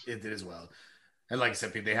nuts. It is wild. And like I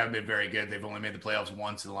said, they haven't been very good. They've only made the playoffs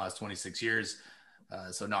once in the last 26 years.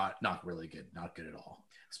 So not really good. Not good at all.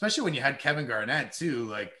 Especially when you had Kevin Garnett too.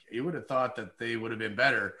 Like you would have thought that they would have been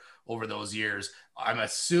better over those years. I'm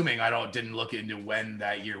assuming didn't look into when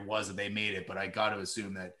that year was that they made it, but I got to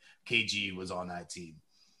assume that KG was on that team.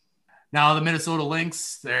 Now the Minnesota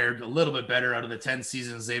Lynx, they're a little bit better. Out of the 10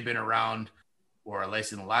 seasons they've been around, or at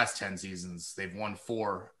least in the last 10 seasons, they've won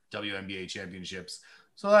 4 WNBA championships.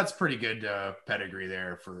 So that's pretty good pedigree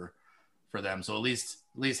there for them. So at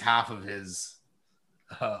least half of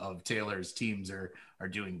of Taylor's teams are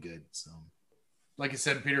doing good. So like I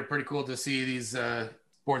said, Peter, pretty cool to see these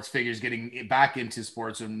sports figures getting back into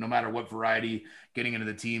sports, and no matter what variety, getting into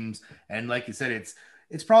the teams. And like you said,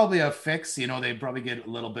 it's probably a fix. They probably get a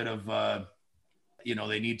little bit of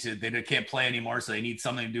they can't play anymore, so they need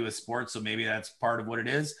something to do with sports. So maybe that's part of what it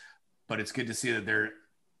is. But it's good to see that they're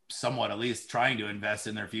somewhat at least trying to invest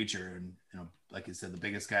in their future. And like I said, the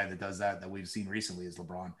biggest guy that does that we've seen recently is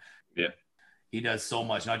LeBron. Yeah, he does so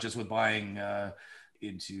much, not just with buying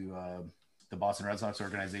into the Boston Red Sox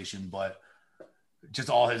organization, but just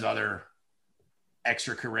all his other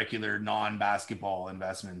extracurricular non-basketball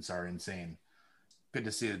investments are insane. Good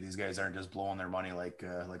to see that these guys aren't just blowing their money like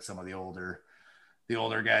some of the older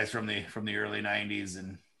guys from the early 90s.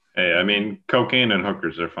 And hey, I mean, cocaine and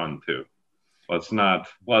hookers are fun too. Let's not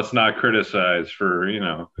criticize for,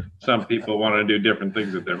 some people want to do different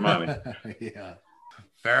things with their money. Yeah.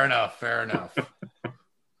 Fair enough.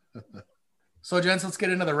 So, gents, let's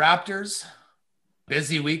get into the Raptors.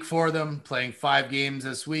 Busy week for them, playing 5 games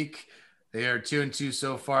this week. They are 2-2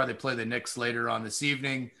 so far. They play the Knicks later on this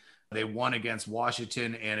evening. They won against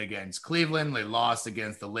Washington and against Cleveland. They lost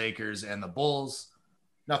against the Lakers and the Bulls.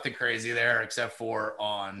 Nothing crazy there, except for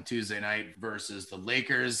on Tuesday night versus the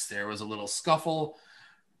Lakers, there was a little scuffle.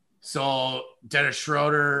 So Dennis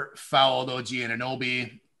Schroeder fouled OG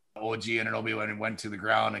Anunoby. OG Anunoby went to the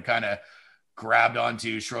ground and kind of grabbed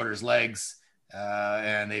onto Schroeder's legs,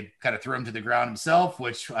 and they kind of threw him to the ground himself,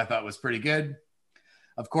 which I thought was pretty good.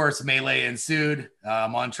 Of course, melee ensued.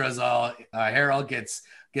 Montrezl Harrell gets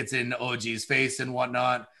in OG's face and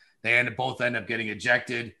whatnot. They both end up getting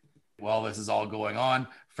ejected. while this is all going on,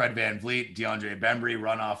 Fred VanVleet, DeAndre Bembry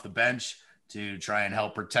run off the bench to try and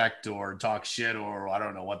help protect or talk shit, or I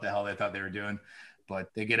don't know what the hell they thought they were doing.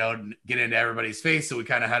 But they get out and get into everybody's face. So we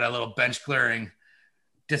kind of had a little bench clearing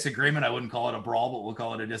disagreement. I wouldn't call it a brawl, but we'll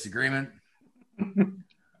call it a disagreement.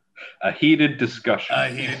 A heated discussion.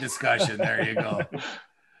 There you go.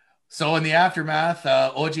 So in the aftermath,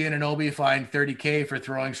 OG Anunoby fined $30K for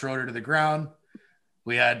throwing Schroeder to the ground.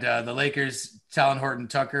 We had the Lakers, Talon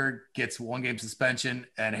Horton-Tucker gets 1 game suspension,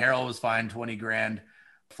 and Harrell was fined $20,000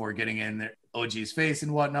 for getting in OG's face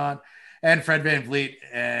and whatnot. And Fred VanVleet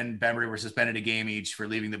and Bembry were suspended a game each for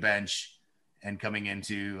leaving the bench and coming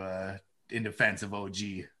into in defense of OG.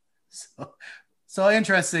 So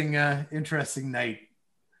interesting night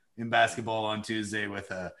in basketball on Tuesday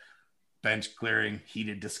with a bench clearing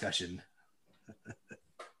heated discussion.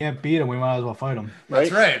 Can't beat him. We might as well fight him.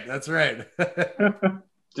 Right? That's right.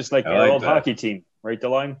 Just like our old hockey team, right,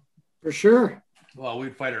 DeLine? For sure. Well,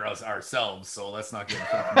 we'd fight ourselves, so let's not get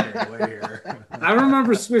fucking carried away here. I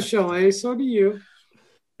remember Swiss Chalet, so do you.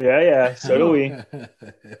 Yeah, so do we.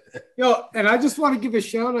 Yo, and I just want to give a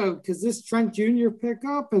shout out because this Trent Jr.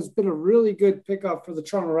 pickup has been a really good pickup for the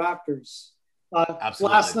Toronto Raptors.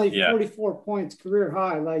 Absolutely. Last night, 44 points, career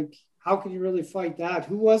high. Like, how can you really fight that?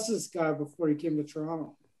 Who was this guy before he came to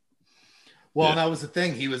Toronto? Well, that was the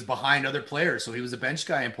thing. He was behind other players, so he was a bench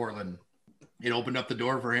guy in Portland. It opened up the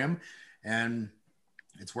door for him, and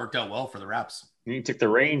it's worked out well for the Raps. He took the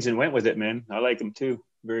reins and went with it, man. I like him too.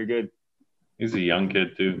 Very good. He's a young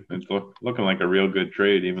kid too. It's looking like a real good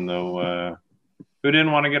trade, even though who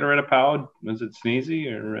didn't want to get rid of Powell? Was it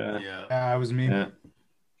Sneezy or? It was me. Yeah.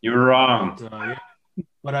 You were wrong.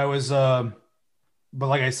 But I was, but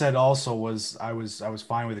like I said, also I was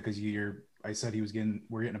fine with it because I said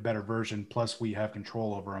we're getting a better version. Plus, we have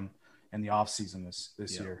control over him in the off season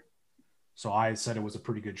this year. So I said it was a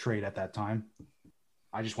pretty good trade at that time.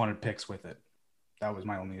 I just wanted picks with it. That was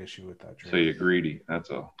my only issue with that trade. So you're greedy. That's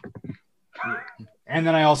all. And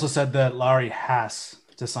then I also said that Lowry has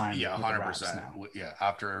to sign. Yeah, 100%. Yeah,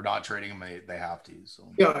 after not trading him, they have to.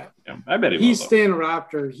 So I bet he's staying a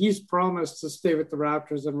Raptor. He's promised to stay with the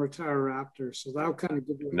Raptors and retire Raptor. So that'll kind of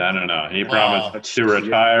give you. No. He promised to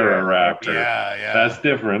retire a Raptor. Yeah. That's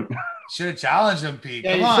different. Should have challenged him, Pete.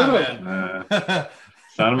 Yeah, Come on, man.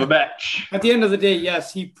 Son of a bitch. At the end of the day,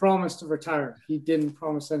 yes, he promised to retire. He didn't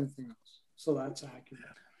promise anything else. So that's accurate.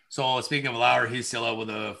 So speaking of Lowry, he's still out with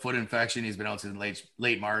a foot infection. He's been out since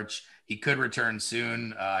late March. He could return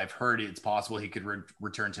soon. I've heard it's possible he could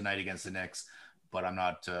return tonight against the Knicks, but I'm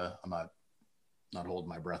not holding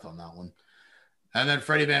my breath on that one. And then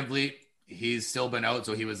Freddie VanVleet, he's still been out,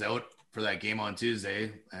 so he was out for that game on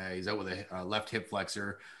Tuesday. He's out with a left hip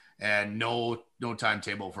flexor, and no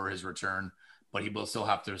timetable for his return. But he will still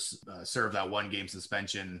have to serve that 1 game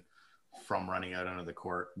suspension from running out onto the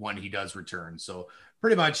court when he does return. So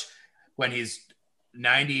pretty much when he's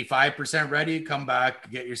 95% ready, come back,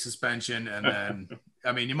 get your suspension, and then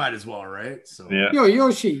I mean you might as well, right? So Yo,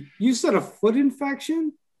 Yoshi, you said a foot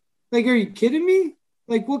infection? Like, are you kidding me?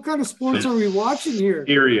 Like, what kind of sports are we watching here?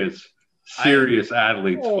 Serious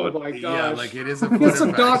athlete's foot. Oh my gosh. Yeah, like it is a foot Get some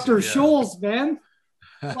infection, Dr. Scholl's, man.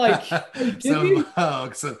 Like, are you kidding me?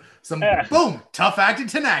 Some boom, tough acting,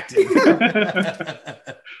 tenactin.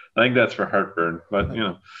 I think that's for heartburn, but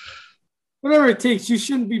Whatever it takes, you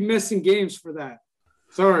shouldn't be missing games for that.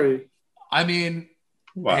 Sorry. I mean,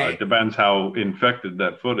 it depends how infected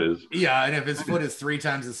that foot is. Yeah, and if his foot is 3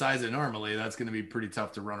 times the size of normally, that's going to be pretty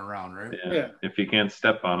tough to run around, right? Yeah. If you can't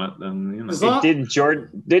step on it, then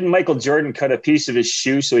Didn't Michael Jordan cut a piece of his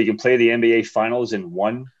shoe so he can play the NBA Finals and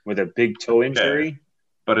won with a big toe injury? Okay.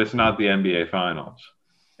 But it's not the NBA Finals.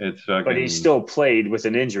 It's but he still played with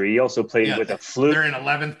an injury. He also played with a fluke. They're in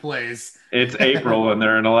 11th place. It's April and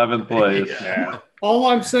they're in 11th place. Yeah. All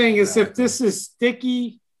I'm saying is if this is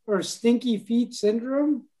sticky or stinky feet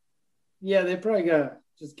syndrome, they probably got to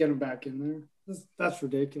just get him back in there. That's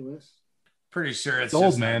ridiculous. Pretty sure it's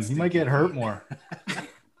old, man. He might get hurt more.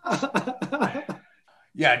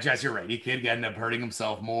 Yeah, Jess, you're right. He could end up hurting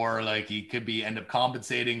himself more. Like he could end up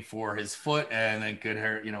compensating for his foot and then could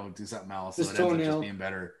hurt, do something else. His so it ends up toenail. just being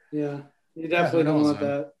better. Yeah, you definitely don't want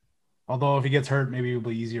that. Although if he gets hurt, maybe it'll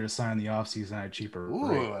be easier to sign in the offseason at a cheaper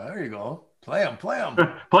rate. Ooh, there you go. Play him.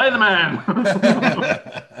 Play the man.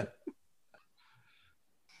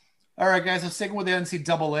 All right, guys, let's sticking with the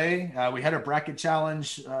NCAA. We had a bracket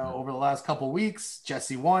challenge over the last couple of weeks.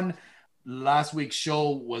 Jesse won. Last week's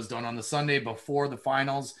show was done on the Sunday before the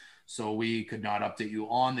finals, so we could not update you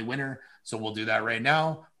on the winner. So we'll do that right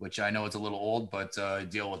now, which I know it's a little old, but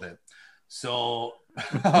deal with it. So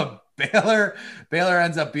Baylor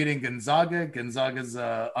ends up beating Gonzaga. Gonzaga's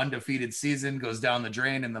undefeated season goes down the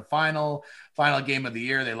drain in the final game of the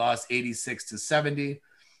year. They lost 86-70.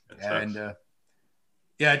 And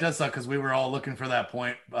yeah, it does suck because we were all looking for that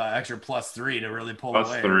point extra +3 to really pull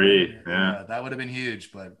away. +3, yeah. That would have been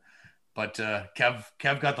huge, but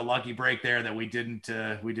Kev got the lucky break there that we didn't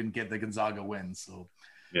get the Gonzaga win. So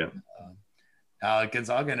yeah,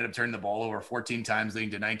 Gonzaga ended up turning the ball over 14 times,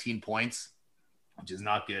 leading to 19 points, which is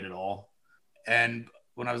not good at all. And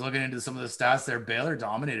when I was looking into some of the stats there, Baylor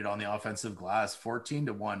dominated on the offensive glass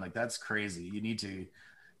 14-1. Like, that's crazy. You need to,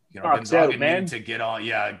 Gonzaga needed to get on.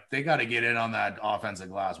 Yeah, they got to get in on that offensive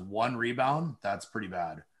glass. 1 rebound, that's pretty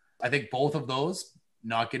bad. I think both of those,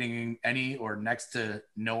 not getting any or next to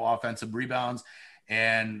no offensive rebounds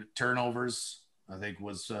and turnovers, I think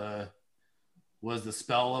was the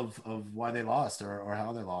spell of why they lost or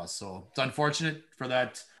how they lost. So it's unfortunate for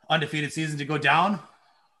that undefeated season to go down,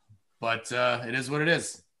 but it is what it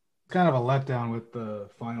is. It's kind of a letdown with the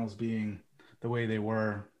finals being the way they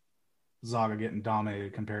were. Zaga getting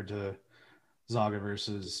dominated compared to Zaga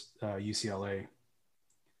versus UCLA.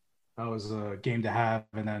 That was a game to have,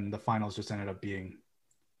 and then the finals just ended up being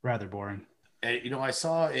rather boring. And, I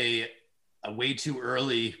saw a way too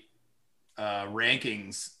early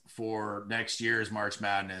rankings for next year's March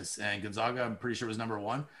Madness, and Gonzaga, I'm pretty sure, was number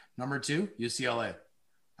 1. Number 2, UCLA.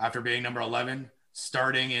 After being number 11,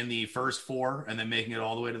 starting in the first 4 and then making it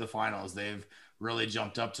all the way to the finals, they've really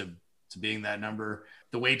jumped up to being the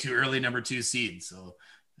way too early number 2 seed. So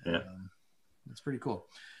yeah, that's pretty cool.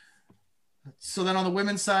 So then on the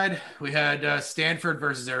women's side, we had Stanford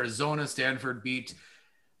versus Arizona. Stanford beat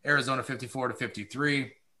Arizona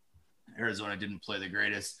 54-53. Arizona didn't play the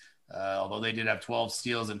greatest, although they did have 12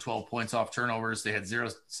 steals and 12 points off turnovers. They had 0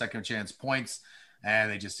 second chance points,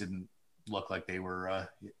 and they just didn't look like they were,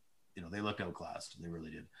 they looked outclassed. They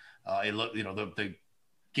really did. It looked, the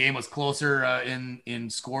game was closer in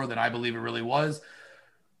score than I believe it really was,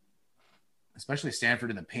 especially Stanford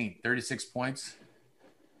in the paint. 36 points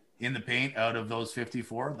in the paint out of those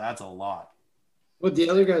 54. That's a lot. What the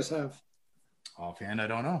other guys have? Offhand, I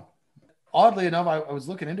don't know. Oddly enough, I was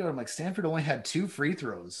looking into it. I'm like, Stanford only had 2 free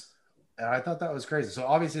throws. And I thought that was crazy. So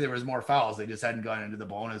obviously there was more fouls. They just hadn't gone into the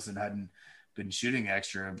bonus and hadn't been shooting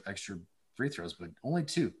extra free throws, but only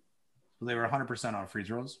 2. So they were 100% on free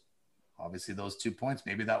throws. Obviously those 2 points,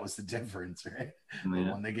 maybe that was the difference, right? Yeah. They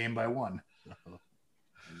won the game by 1.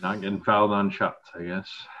 Not getting fouled on shots, I guess.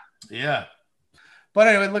 Yeah. But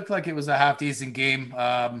anyway, it looked like it was a half decent game.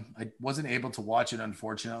 I wasn't able to watch it,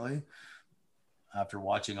 unfortunately. After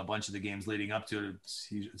watching a bunch of the games leading up to it,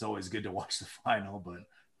 it's always good to watch the final, but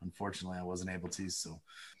unfortunately I wasn't able to. So,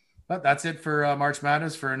 but that's it for March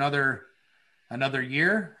Madness for another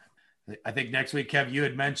year. I think next week, Kev, you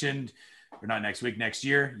had mentioned, or not next week, next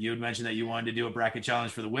year, you had mentioned that you wanted to do a bracket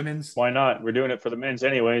challenge for the women's. Why not? We're doing it for the men's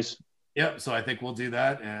anyways. Yep. So I think we'll do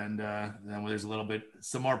that. And then there's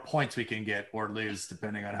some more points we can get or lose,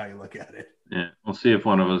 depending on how you look at it. Yeah. We'll see if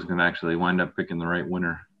one of us can actually wind up picking the right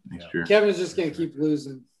winner next year. Kevin's just going to keep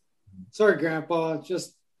losing. Sorry, Grandpa.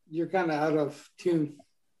 Just, you're kind of out of tune.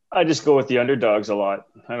 I just go with the underdogs a lot.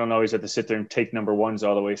 I don't always have to sit there and take number 1s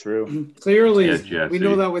all the way through. Clearly, we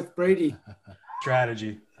know that with Brady.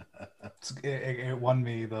 Strategy. It won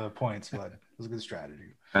me the points, but it was a good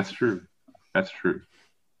strategy. That's true.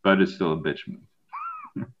 But it's still a bitch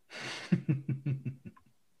move.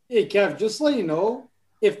 Hey, Kev, just to let you know,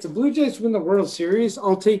 if the Blue Jays win the World Series,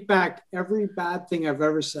 I'll take back every bad thing I've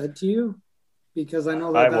ever said to you, because I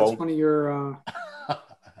know that's one of your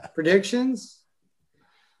predictions.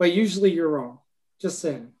 But usually you're wrong. Just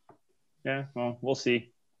saying. Yeah, well, we'll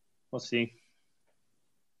see.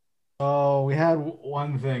 Oh, we had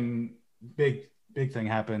one thing, big thing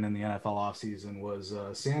happen in the NFL offseason was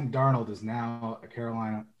Sam Darnold is now a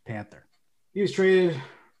Carolina Panther. He was traded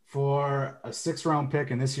for a 6th-round pick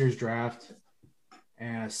in this year's draft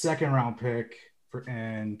and a 2nd-round pick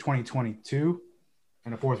in 2022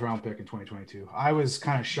 and a 4th-round pick in 2022. I was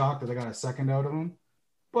kind of shocked that they got a 2nd out of him,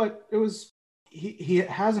 but it was he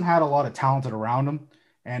hasn't had a lot of talented around him,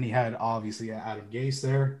 and he had obviously Adam Gase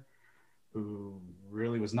there, who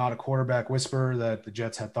really was not a quarterback whisperer that the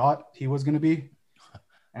Jets had thought he was going to be.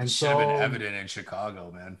 And should have been evident in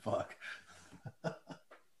Chicago, man. Fuck.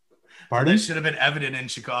 Pardon? It should have been evident in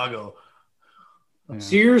Chicago. Yeah.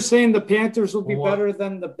 So you're saying the Panthers will be better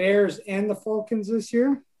than the Bears and the Falcons this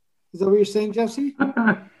year? Is that what you're saying, Jesse?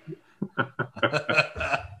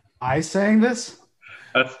 I saying this?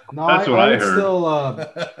 That's what I heard. Still,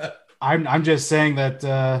 I'm just saying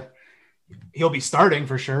that he'll be starting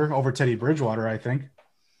for sure over Teddy Bridgewater, I think.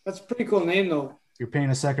 That's a pretty cool name, though. you're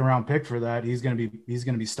paying a second round pick for that. He's gonna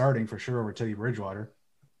be starting for sure over Teddy Bridgewater.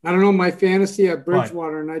 I don't know my fantasy at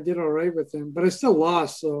Bridgewater, and I did all right with him, but I still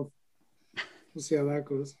lost. So we'll see how that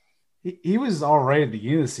goes. He was all right at the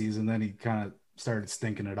beginning of the season, then he kind of started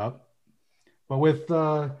stinking it up. But with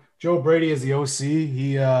Joe Brady as the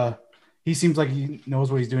OC, he seems like he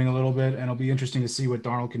knows what he's doing a little bit, and it'll be interesting to see what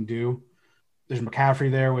Darnold can do. There's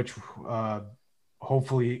McCaffrey there, which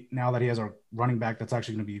hopefully now that he has a running back that's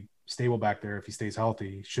actually going to be stable back there, if he stays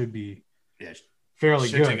healthy, should be fairly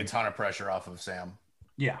good. Should take a ton of pressure off of Sam.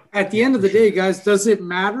 Yeah. At the end of the day, guys, does it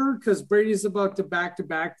matter? Because Brady's about to back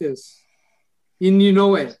this. And you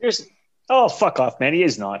know it. Oh, fuck off, man. He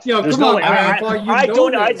is not. Yo, There's come no on, way.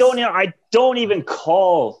 I don't even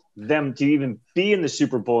call them to even be in the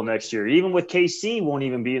Super Bowl next year. Even with KC won't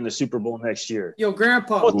even be in the Super Bowl next year. Yo,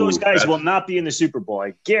 Grandpa. Both those guys will not be in the Super Bowl.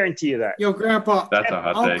 I guarantee you that. Yo, Grandpa. That's a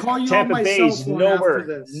hot I'll take. call you Tampa on my Bay's cell phone after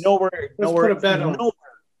this. nowhere on.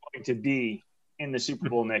 going to be in the Super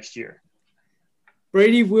Bowl next year.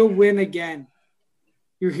 Brady will win again.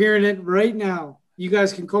 You're hearing it right now. You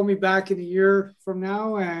guys can call me back in a year from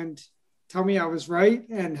now and tell me I was right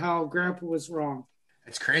and how Grandpa was wrong.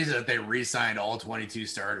 It's crazy that they re-signed all 22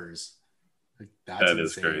 starters. That's that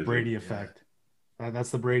is insane. crazy. Brady effect. That's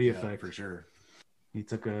the Brady effect for sure. He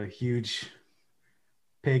took a huge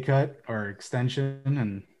pay cut or extension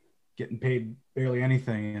and getting paid barely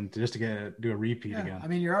anything, and just to do a repeat again. I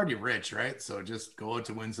mean, you're already rich, right? So just go out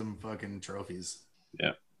to win some fucking trophies.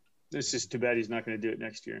 Yeah. It's just too bad he's not going to do it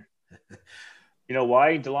next year. You know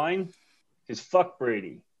why, DeLine? Because fuck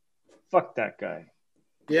Brady. Fuck that guy.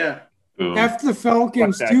 Yeah. Boom. F the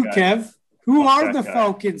Falcons too, guy. Kev. Who Fuck are the that guy.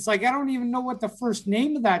 Falcons? Like, I don't even know what the first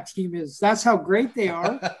name of that team is. That's how great they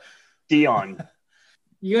are. Dion.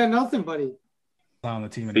 You got nothing, buddy. Not on the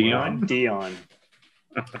team Dion? anymore.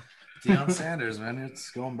 Deion Sanders, man. It's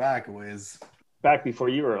going back a ways. Back before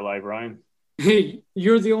you were alive, Ryan. Hey,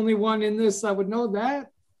 you're the only one in this that would know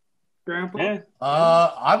that, Grandpa. Yeah.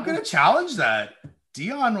 I'm gonna challenge that.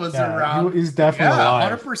 Dion was Yeah, around. he's definitely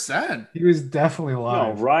alive. 100%. He was definitely No,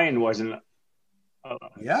 alive. Ryan wasn't. Yeah,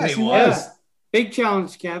 Yes, he he was. was. Big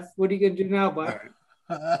challenge, Kev. What are you going to do now, bud?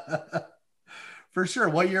 For sure.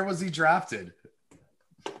 What year was he drafted?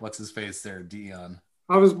 What's his face there? Dion.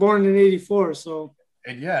 I was born in 84, so.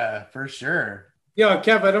 And yeah, for sure. Yeah,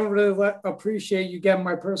 Kev, I don't really appreciate you getting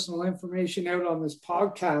my personal information out on this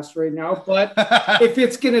podcast right now, but if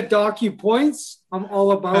it's going to dock you points, I'm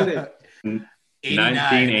all about it.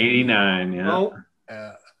 1989, yeah. Oh,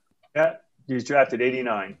 Yeah, he was drafted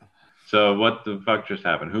 89. So what the fuck just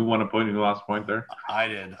happened? Who won a point? Who lost a point there? I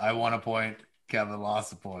did. I won a point. Kevin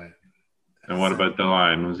lost a point. And what about the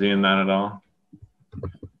line? Was he in that at all?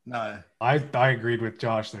 No. I agreed with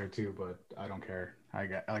Josh there too, but I don't care.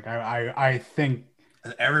 I think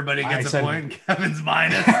Everybody I gets a said- point. Kevin's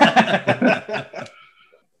minus.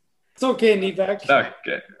 it's okay, Nevek.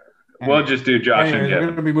 Okay. We'll just do Josh Anyways, and we're Kevin.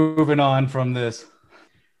 going to be moving on from this.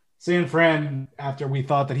 San Fran, after we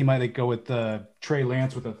thought that he might go with Trey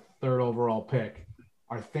Lance with a third overall pick,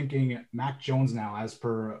 are thinking Mac Jones now, as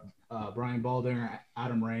per Brian Baldinger,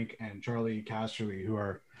 Adam Rank, and Charlie Casterly, who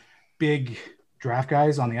are big draft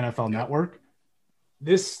guys on the NFL Network.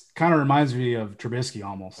 This kind of reminds me of Trubisky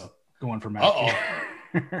almost going for Mac.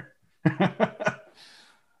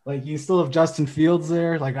 Like, you still have Justin Fields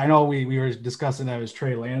there. Like, I know we were discussing that it was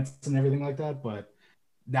Trey Lance and everything like that, but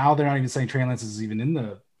now they're not even saying Trey Lance is even in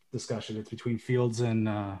the discussion. It's between Fields and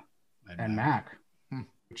Mac,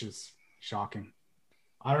 which is shocking.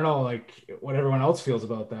 I don't know, like, what everyone else feels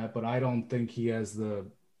about that, but I don't think he has the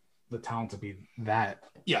talent to be that.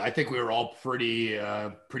 Yeah, I think we were all pretty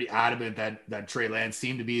adamant that Trey Lance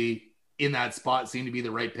seemed to be in that spot, seemed to be the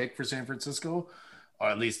right pick for San Francisco, or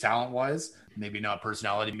at least talent-wise. Maybe not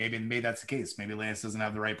personality. Maybe that's the case. Maybe Lance doesn't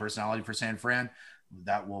have the right personality for San Fran.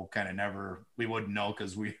 That will kind of never, we wouldn't know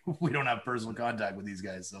because we don't have personal contact with these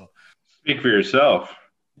guys. So Speak for yourself.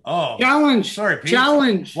 Oh, Challenge. sorry, Pete.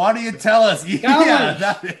 Challenge. Why do you tell us?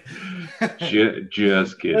 Yeah,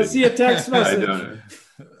 Just kidding. Let's see a text I message.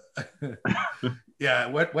 don't. yeah.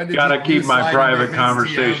 When did Gotta you keep my slide private into his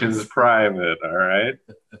conversations DMs? private, all right?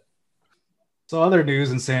 So other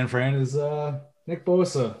news in San Fran is Nick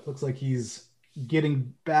Bosa. Looks like he's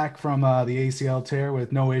getting back from the ACL tear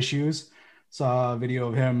with no issues. Saw a video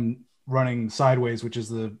of him running sideways, which is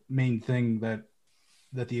the main thing that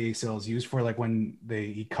the ACL is used for, like when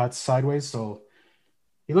he cuts sideways. So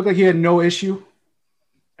he looked like he had no issue.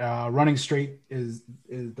 Running straight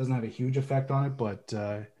doesn't have a huge effect on it, but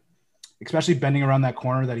especially bending around that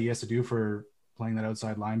corner that he has to do for playing that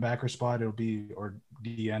outside linebacker spot, it'll be, or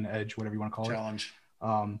DN edge, whatever you want to call Challenge.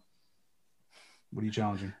 it. What are you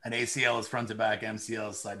challenging? An ACL is front to back,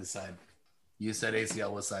 MCL is side to side. You said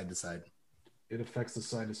ACL was side to side. It affects the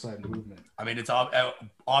side to side movement. I mean, it's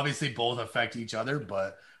obviously both affect each other,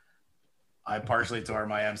 but I partially tore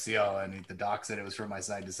my MCL, and the doc said it was from my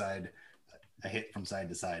side to side, a hit from side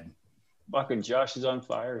to side. Fucking Josh is on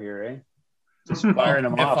fire here, eh? Just firing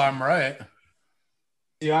him if off. I'm right.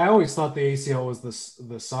 Yeah, I always thought the ACL was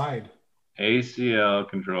the side. ACL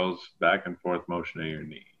controls back and forth motion of your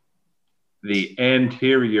knee. The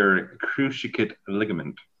anterior cruciate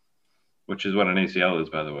ligament, which is what an ACL is,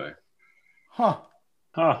 by the way. Huh.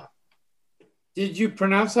 Did you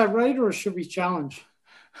pronounce that right, or should we challenge?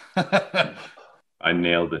 I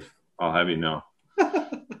nailed it. I'll have you know.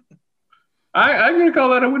 I'm going to call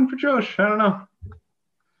that a win for Josh. I don't know.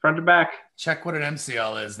 Front to back. Check what an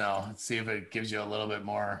MCL is now. Let's see if it gives you a little bit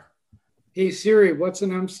more. Hey Siri, what's an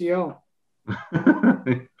MCL?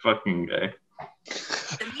 Fucking guy.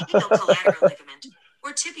 The medial collateral ligament,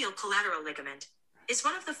 or tibial collateral ligament, is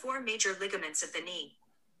one of the 4 major ligaments of the knee.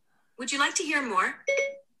 Would you like to hear more?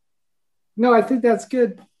 No, I think that's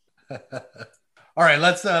good. All right,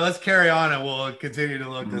 let's carry on, and we'll continue to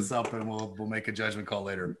look this up, and we'll make a judgment call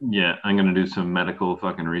later. Yeah, I'm going to do some medical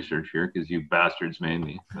fucking research here because you bastards made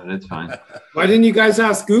me, but it's fine. Why didn't you guys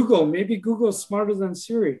ask Google? Maybe Google's smarter than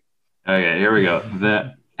Siri. Okay, here we go.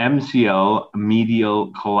 The MCL,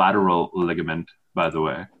 medial collateral ligament, by the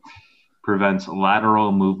way, prevents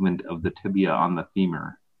lateral movement of the tibia on the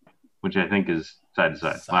femur, which I think is side to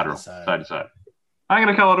side, lateral, side to side. I'm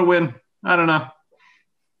going to call it a win. I don't know.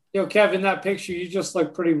 Yo, Kev, in that picture, you just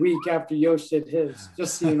look pretty weak after Yosh did his,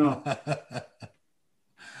 just so you know.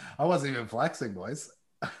 I wasn't even flexing, boys.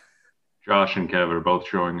 Josh and Kev are both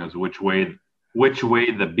showing us which way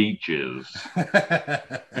the beach is.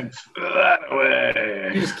 It's that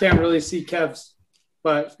way. You just can't really see Kev's,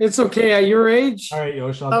 but it's okay. At your age, All right,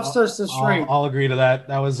 Yosh, stuff starts to shrink. I'll agree to that.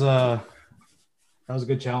 That was a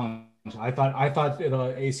good challenge. I thought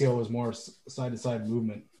ACL was more side to side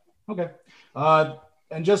movement. Okay.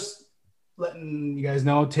 And just letting you guys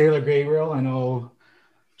know, Taylor Gabriel, I know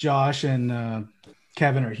Josh and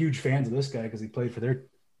Kevin are huge fans of this guy because he played for their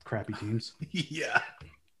crappy teams. Yeah.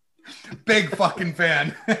 Big fucking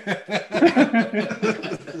fan.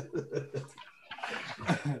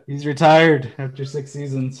 He's retired after 6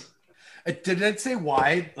 seasons. Did it say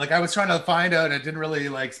why? Like, I was trying to find out, and it didn't really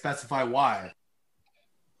specify why.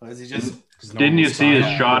 Was he just? Didn't you see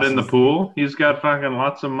his shot in the pool? He's got fucking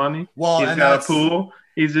lots of money. Well, he's got a pool.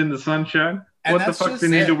 He's in the sunshine. What the fuck do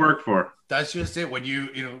you need to work for? That's just it. When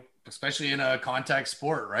you especially in a contact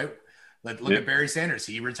sport, right? Like, look at Barry Sanders.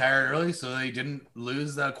 He retired early, so he didn't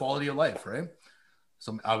lose the quality of life, right?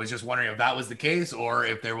 So I was just wondering if that was the case, or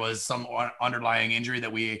if there was some underlying injury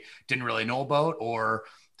that we didn't really know about, or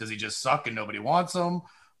does he just suck and nobody wants him?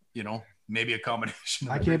 Maybe a combination.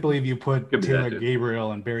 I can't believe you put Taylor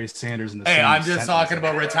Gabriel and Barry Sanders in the same Hey, I'm just talking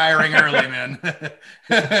about retiring early, man.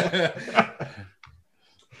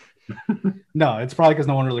 No, it's probably because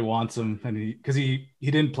no one really wants him, and because he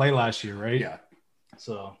didn't play last year, right? Yeah.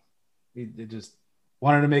 So he just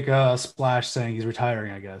wanted to make a splash saying he's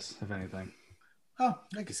retiring, I guess, if anything. Oh,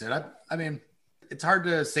 like you said, I mean, it's hard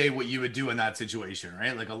to say what you would do in that situation,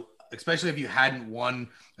 right? Like, especially if you hadn't won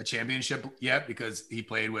a championship yet, because he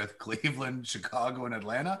played with Cleveland, Chicago, and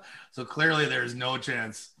Atlanta. So clearly there's no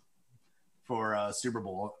chance for a Super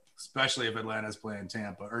Bowl, especially if Atlanta's playing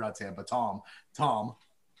Tampa, or not Tampa, Tom.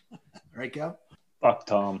 Right, Kev? Fuck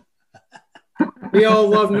Tom. We all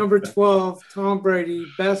love number 12, Tom Brady,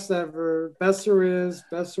 best ever, best there is,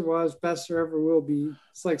 best there was, best there ever will be.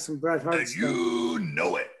 It's like some Bret Hart stuff. You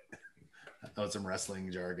know it. I thought some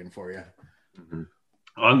wrestling jargon for you. Mm-hmm.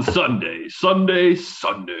 On Sunday.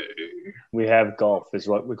 We have golf is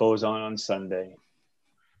what goes on Sunday.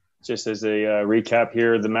 Just as a recap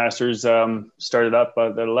here, the Masters started up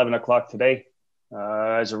at 11 o'clock today.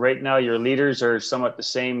 As of right now, your leaders are somewhat the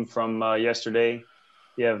same from yesterday.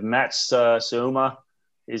 You have Mats Souma.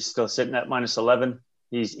 He's still sitting at minus 11.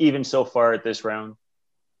 He's even so far at this round.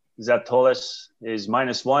 Zalatoris is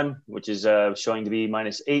 -1, which is showing to be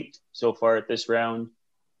 -8 so far at this round.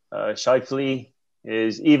 Schauffele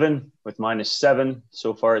is even with -7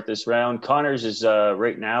 so far at this round. Connors is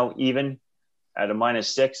right now even at a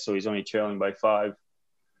 -6, so he's only trailing by 5,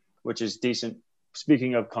 which is decent.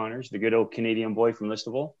 Speaking of Connors, the good old Canadian boy from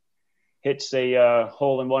Listowel hits a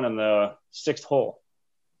hole-in-one on the 6th hole.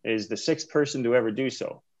 Is the 6th person to ever do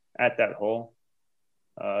so at that hole.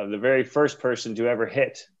 The very first person to ever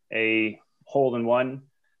hit a hole-in-one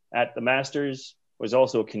at the Masters was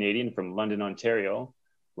also a Canadian from London, Ontario,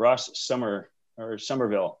 Ross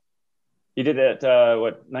Somerville. He did it,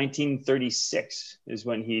 1936 is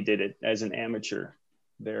when he did it as an amateur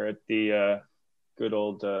there at the good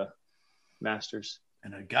old Masters.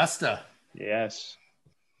 In Augusta. Yes.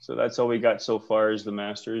 So that's all we got so far is the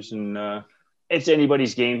Masters. And it's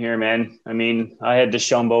anybody's game here, man. I mean, I had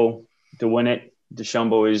DeChambeau to win it.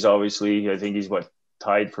 DeChambeau is obviously, I think he's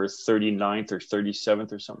tied for 39th or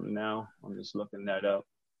 37th or something now. I'm just looking that up.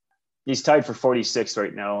 He's tied for 46th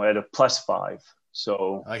right now at a +5.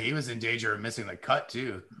 So he was in danger of missing the cut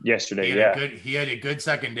too yesterday. He had a good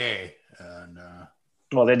second day, and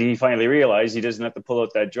well, then he finally realized he doesn't have to pull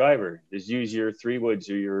out that driver. Just use your 3-woods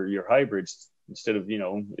or your hybrids instead of,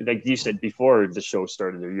 like you said before the show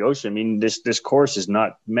started, or Yoshi. I mean, this course is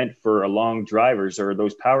not meant for long drivers or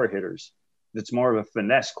those power hitters. It's more of a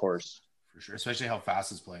finesse course. For sure, especially how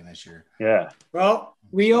fast it's playing this year. Yeah. Well,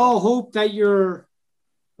 we all hope that you're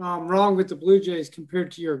wrong with the Blue Jays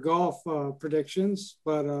compared to your golf predictions,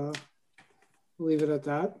 but we'll leave it at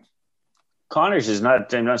that. Connors is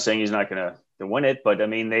not. I'm not saying he's not going to win it, but I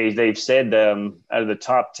mean they've said out of the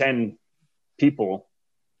top 10 people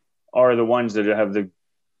are the ones that have the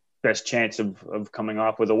best chance of coming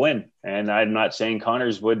off with a win, and I'm not saying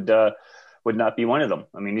Connors would not be one of them.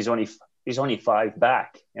 I mean he's only 5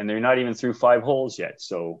 back, and they're not even through 5 holes yet,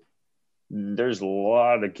 so. There's a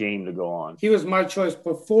lot of game to go on. He was my choice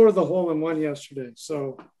before the hole-in-one yesterday.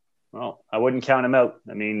 So, well, I wouldn't count him out.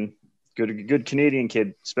 I mean, good Canadian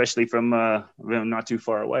kid, especially from not too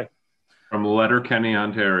far away. From Letterkenny,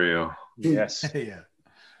 Ontario. Yes. Yeah.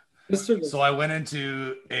 So I went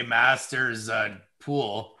into a Masters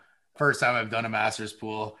pool. First time I've done a Masters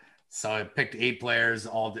pool. So I picked 8 players,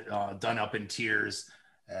 all done up in tiers,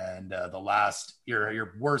 and the last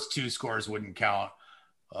your worst 2 scores wouldn't count.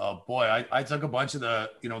 Boy, I took a bunch of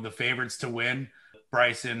the favorites to win.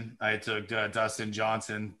 Bryson, I took Dustin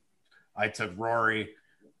Johnson. I took Rory.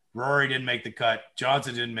 Rory didn't make the cut.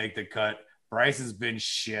 Johnson didn't make the cut. Bryson's been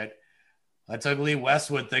shit. I took Lee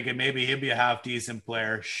Westwood thinking maybe he'd be a half decent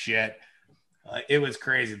player. Shit. It was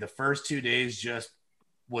crazy. The first 2 days just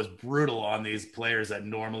was brutal on these players that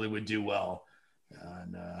normally would do well.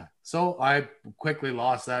 And so I quickly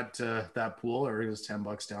lost that pool, or it was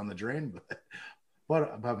 $10 down the drain,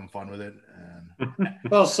 but I'm having fun with it. And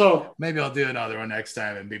well, so maybe I'll do another one next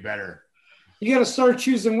time and be better. You got to start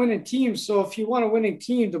choosing winning teams. So if you want a winning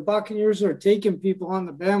team, the Buccaneers are taking people on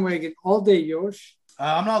the bandwagon all day, Yosh.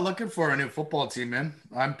 I'm not looking for a new football team, man.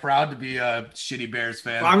 I'm proud to be a shitty Bears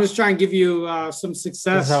fan. Well, I'm just trying to give you some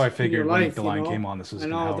success. That's how I figured when the line came on. This was how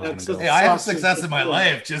it was going to go. Hey, I have success in my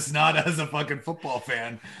life, just not as a fucking football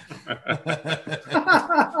fan.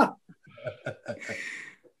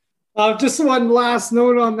 Just one last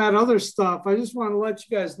note on that other stuff. I just want to let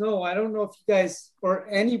you guys know. I don't know if you guys or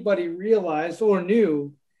anybody realized or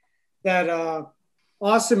knew that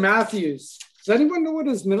Austin Matthews. Does anyone know what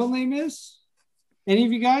his middle name is? Any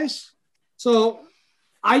of you guys? So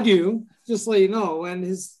I do, just let you know. And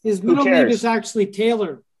his middle name is actually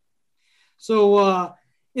Taylor. So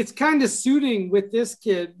it's kind of suiting with this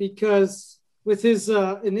kid because with his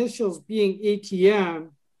initials being ATM,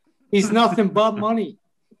 he's nothing but money.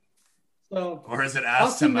 So, or is it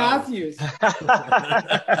Austin Matthews? That's what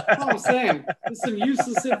I'm saying. There's some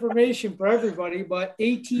useless information for everybody, but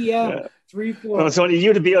ATM 3-4. Well, it's only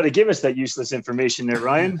you to be able to give us that useless information there,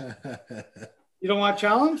 Ryan. You don't want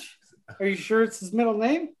challenge? Are you sure it's his middle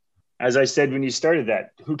name? As I said when you started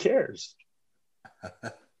that, who cares?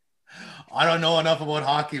 I don't know enough about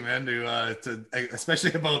hockey, man, to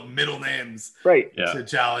especially about middle names, right? Yeah. To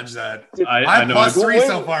challenge that. I'm +3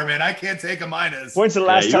 so far, man. I can't take a minus. When's the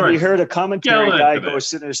last time you heard a commentary guy go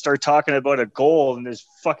sit there and start talking about a goal and his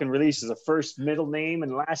fucking release is the first, middle name,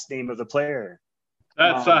 and last name of the player?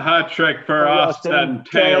 That's a hat trick for Austin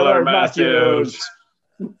Taylor Matthews.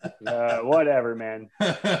 Whatever, man.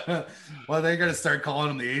 Well, they're gonna start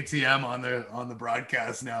calling him the ATM on the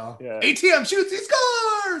broadcast now. Yeah. ATM shoots, he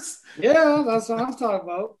scores. Yeah, that's what I'm talking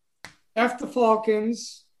about. F the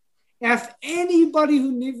Falcons. F anybody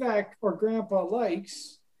who Nivek or Grandpa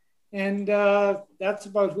likes, and that's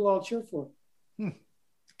about who I'll cheer for.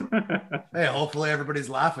 Hey, hopefully everybody's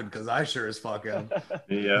laughing because I sure as fuck am.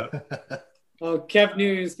 Yeah. Oh, Kev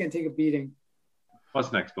knew he was gonna take a beating.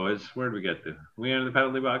 What's next, boys? Where do we get to? We in the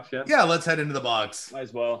penalty box yet? Yeah, let's head into the box. Might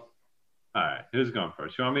as well. All right. Who's going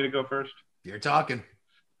first? You want me to go first? You're talking.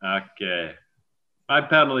 Okay. My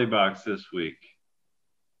penalty box this week.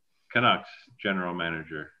 Canucks general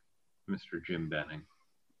manager, Mr. Jim Benning.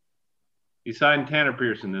 He signed Tanner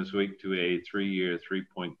Pearson this week to a 3-year,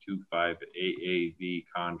 $3.25 AAV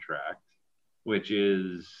contract, which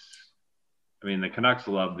is, I mean, the Canucks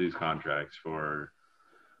love these contracts for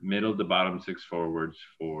middle to bottom 6 forwards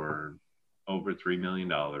for over $3 million.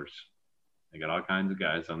 They got all kinds of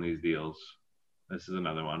guys on these deals. This is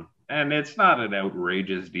another one. And it's not an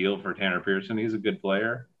outrageous deal for Tanner Pearson. He's a good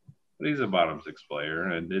player, but he's a bottom six player.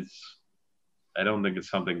 And I don't think it's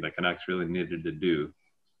something that Canucks really needed to do,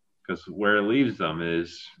 because where it leaves them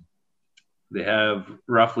is they have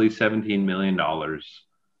roughly $17 million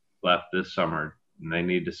left this summer, and they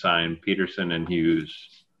need to sign Peterson and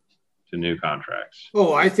Hughes to new contracts.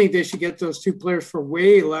 Oh, I think they should get those two players for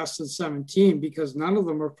way less than 17 because none of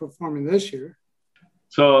them are performing this year.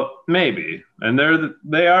 So maybe, and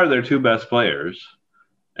they are their two best players.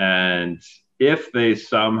 And if they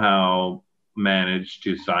somehow manage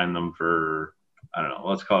to sign them for, I don't know,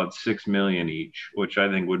 let's call it $6 million each, which I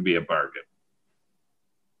think would be a bargain.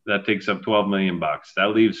 That takes up $12 million.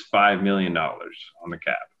 That leaves $5 million on the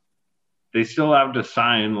cap. They still have to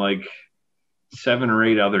sign like 7 or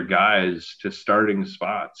 8 other guys to starting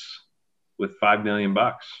spots with $5 million.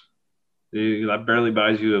 That barely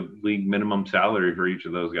buys you a league minimum salary for each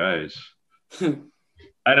of those guys.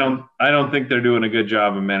 I don't think they're doing a good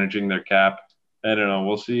job of managing their cap. I don't know.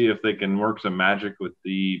 We'll see if they can work some magic with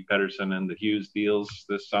the Pettersson and the Hughes deals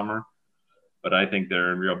this summer. But I think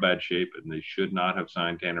they're in real bad shape, and they should not have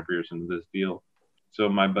signed Tanner Pearson to this deal. So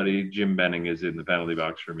my buddy Jim Benning is in the penalty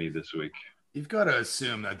box for me this week. You've got to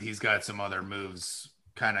assume that he's got some other moves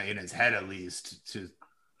kind of in his head, at least, to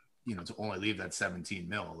only leave that 17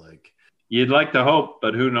 mil. Like, you'd like to hope,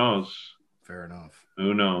 but who knows? Fair enough.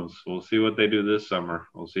 Who knows? We'll see what they do this summer.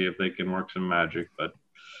 We'll see if they can work some magic, but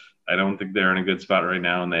I don't think they're in a good spot right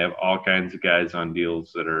now, and they have all kinds of guys on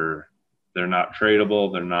deals that they're not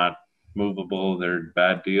tradable, they're not movable, they're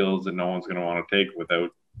bad deals that no one's going to want to take without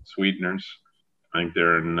sweeteners. I think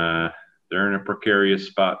they're in a precarious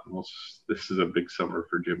spot. This is a big summer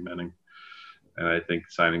for Jim Benning, and I think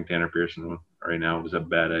signing Tanner Pearson right now was a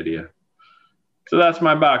bad idea. So that's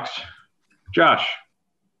my box. Josh,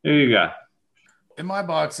 who you got? In my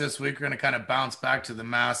box this week, we're going to kind of bounce back to the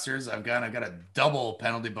Masters. I've got a double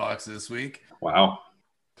penalty box this week. Wow.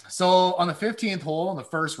 So on the 15th hole in the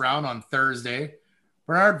first round on Thursday,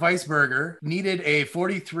 Bernard Weisberger needed a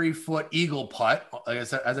 43-foot eagle putt.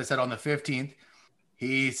 As I said, on the 15th,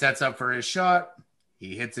 he sets up for his shot.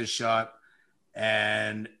 He hits his shot.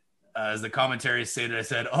 And as the commentary stated, I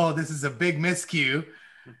said, "Oh, this is a big miscue."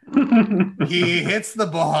 He hits the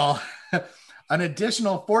ball an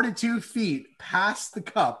additional 42 feet past the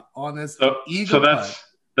cup on this eagle putt. So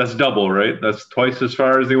that's double, right? That's twice as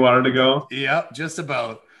far as he wanted to go? Yep, just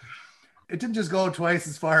about. It didn't just go twice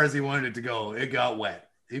as far as he wanted it to go. It got wet.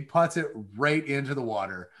 He puts it right into the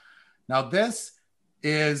water. Now, this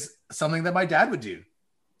is something that my dad would do.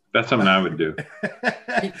 That's something I would do.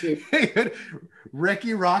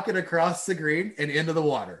 Ricky rocket across the green and into the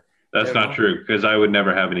water. That's not true, because I would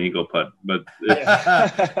never have an eagle putt. But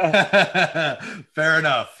fair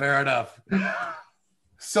enough.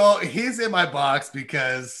 So he's in my box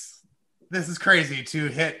because this is crazy to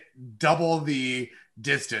hit double the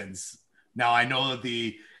distance. Now, I know that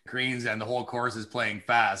the greens and the whole course is playing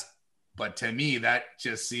fast, but to me, that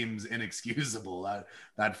just seems inexcusable,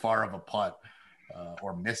 that far of a putt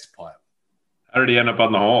or missed putt. How did he end up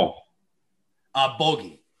on the hole?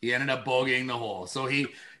 Bogey. He ended up bogeying the hole. So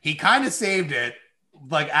he kind of saved it,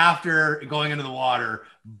 like after going into the water,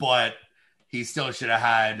 but he still should have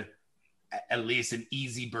had at least an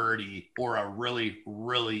easy birdie or a really,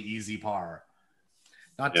 really easy par.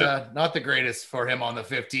 Not the greatest for him on the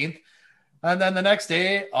 15th. And then the next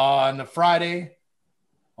day, on the Friday,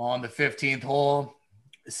 on the 15th hole,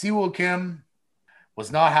 Siwoo Kim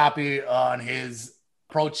was not happy on his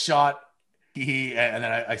approach shot. And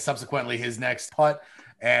then I subsequently his next putt,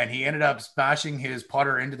 and he ended up smashing his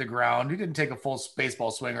putter into the ground. He didn't take a full baseball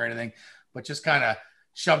swing or anything, but just kind of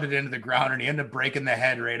shoved it into the ground, and he ended up breaking the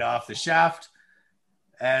head right off the shaft.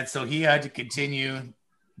 And so he had to continue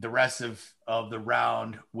the rest of the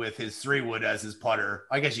round with his 3-wood as his putter.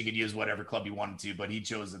 I guess you could use whatever club you wanted to, but he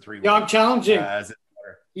chose the 3-wood. Yeah, I'm challenging. As his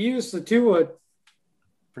putter. He used the 2-wood.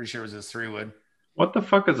 Pretty sure it was his 3-wood. What the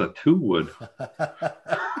fuck is a 2-wood?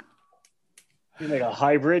 Like a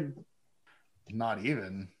hybrid? Not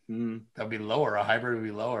even. That would be lower. A hybrid would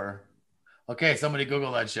be lower. Okay, somebody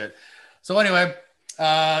Google that shit. So anyway,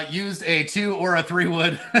 used a 2 or a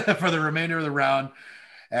 3-wood for the remainder of the round.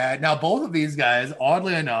 Now, both of these guys,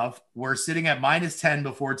 oddly enough, were sitting at -10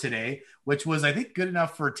 before today, which was, I think, good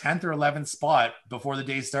enough for 10th or 11th spot before the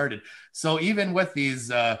day started. So even with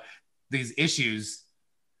these issues,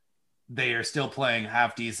 they are still playing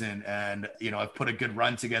half decent, and have put a good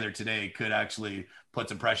run together today. Could actually put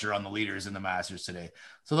some pressure on the leaders in the Masters today.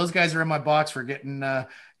 So those guys are in my box for getting a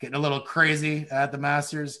little crazy at the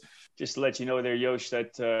Masters. Just to let you know there, Yosh,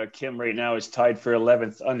 that Kim right now is tied for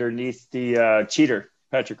 11th underneath the cheater,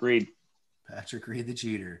 Patrick Reed. Patrick Reed, the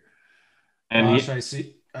cheater. And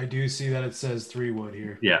I do see that it says 3-wood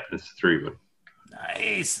here. Yeah, it's 3-wood.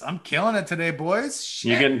 Nice. I'm killing it today, boys.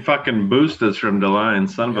 Shit. You're getting fucking boosters from DeLine,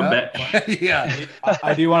 son of a bitch. Yeah.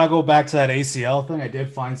 I do want to go back to that ACL thing. I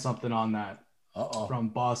did find something on that from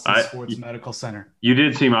Boston Sports Medical Center. You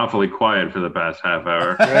did seem awfully quiet for the past half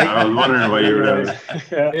hour. I was wondering why you were.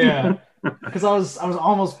 Yeah. Because I was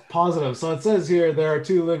almost positive. So it says here there are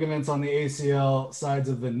 2 ligaments on the ACL sides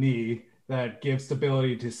of the knee that give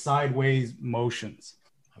stability to sideways motions.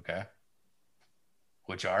 Okay.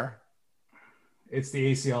 Which are? It's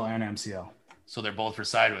the ACL and MCL. So they're both for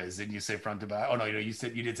sideways. Didn't you say front to back? Oh no, you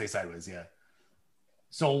did say sideways. Yeah.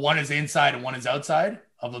 So one is inside and one is outside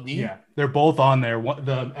of the knee. Yeah, they're both on there.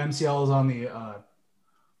 The MCL is on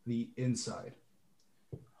the inside.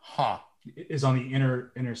 Huh? Is on the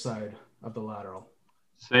inner side of the lateral.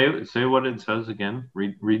 Say what it says again.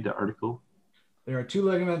 Read the article. There are 2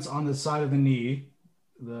 ligaments on the side of the knee,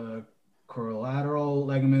 the collateral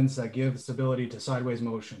ligaments that give stability to sideways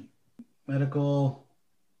motion. Medical.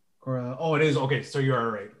 It is. Okay, so you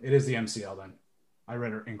are right. It is the MCL then. I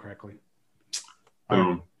read it incorrectly.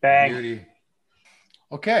 Boom. Bang. Beauty.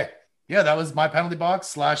 Okay. Yeah, that was my penalty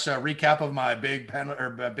box / recap of my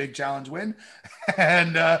big challenge win.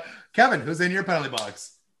 And Kevin, who's in your penalty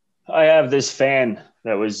box? I have this fan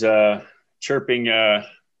that was chirping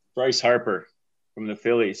Bryce Harper from the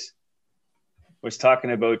Phillies. Was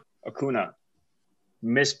talking about Acuna,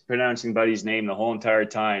 mispronouncing Buddy's name the whole entire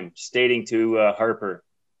time, stating to Harper,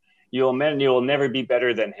 you'll never be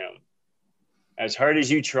better than him. As hard as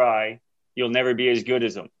you try, you'll never be as good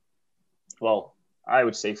as him. Well, I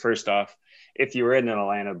would say, first off, if you were an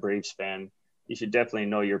Atlanta Braves fan, you should definitely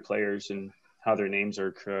know your players and how their names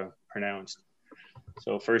are pronounced.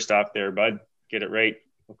 So first off there, bud, get it right.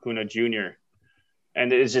 Acuna Jr.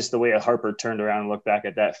 And it's just the way Harper turned around and looked back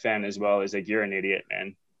at that fan as well. Is like, you're an idiot,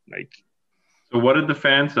 man. Like, so what did the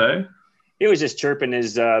fan say? He was just chirping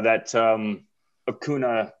that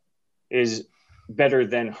Acuna is better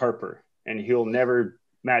than Harper, and he'll never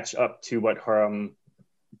match up to what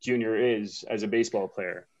Junior is as a baseball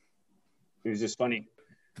player. It was just funny.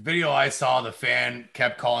 The video I saw, the fan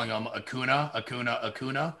kept calling him Acuna,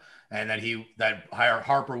 and that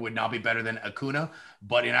Harper would not be better than Acuna,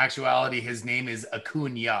 but in actuality, his name is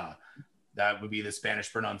Acuna. That would be the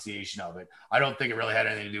Spanish pronunciation of it. I don't think it really had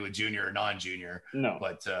anything to do with junior or non-junior. No,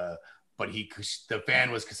 but the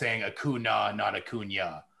fan was saying Acuna, not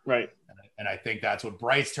Acuna. Right. And I think that's what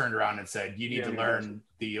Bryce turned around and said. You need to learn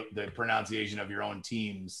the pronunciation of your own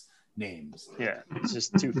team's names. Yeah, it's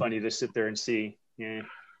just too funny to sit there and see. Yeah,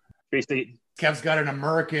 basically, Kev's got an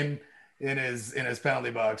American in his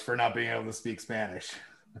penalty box for not being able to speak Spanish.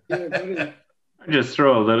 I just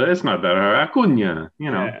throw that. It's not that hard. Acuna,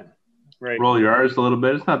 Yeah, right. Roll your R's a little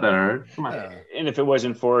bit. It's not that hard. Come on. And if it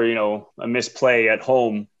wasn't for a misplay at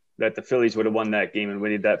home, that the Phillies would have won that game and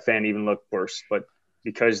made that fan even look worse. But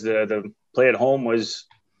because the play at home was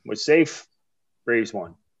safe, Braves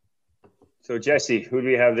won. So Jesse, who do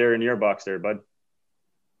we have there in your box there, bud?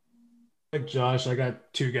 Like Josh, I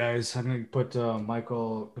got 2 guys. I'm going to put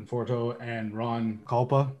Michael Conforto and Ron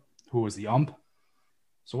Culpa, who was the ump.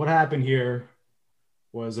 So what happened here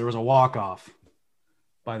was there was a walk-off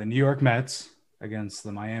by the New York Mets against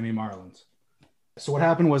the Miami Marlins. So what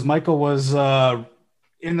happened was Michael was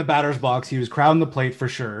in the batter's box. He was crowding the plate for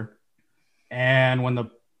sure. And when the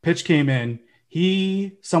pitch came in,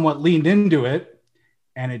 he somewhat leaned into it,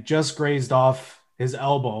 and it just grazed off his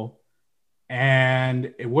elbow.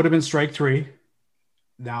 And it would have been strike 3.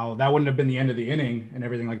 Now, that wouldn't have been the end of the inning and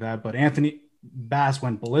everything like that. But Anthony Bass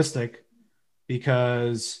went ballistic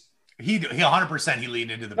because he 100% he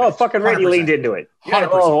leaned into the pitch. Oh, fucking right, he leaned into it. Yeah,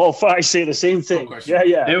 I say the same thing.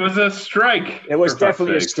 Yeah. It was a strike. It was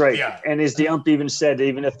definitely a strike. Yeah. And as the ump even said,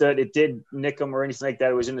 even if it did nick him or anything like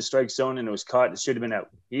that, it was in the strike zone and it was caught. It should have been out.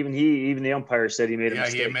 Even the umpire said he made a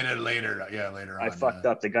mistake. Yeah, he admitted later. Yeah, later on. I fucked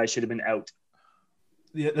up. The guy should have been out.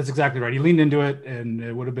 Yeah, that's exactly right. He leaned into it, and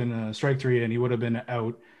it would have been a strike 3, and he would have been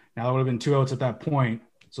out. Now, it would have been 2 outs at that point,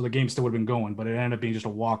 so the game still would have been going, but it ended up being just a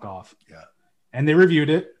walk-off. Yeah. And they reviewed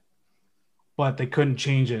it, but they couldn't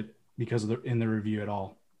change it because of in the review at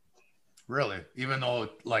all. Really? Even though,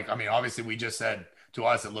 obviously we just said to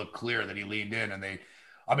us it looked clear that he leaned in, and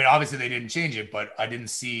obviously they didn't change it, but I didn't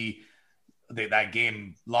see that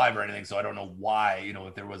game live or anything, so I don't know why,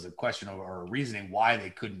 if there was a question or a reasoning why they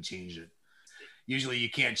couldn't change it. Usually you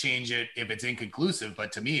can't change it if it's inconclusive,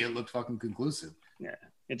 but to me, it looked fucking conclusive. Yeah.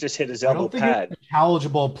 It just hit his elbow pad. It's a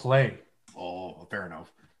challengeable play. Oh, fair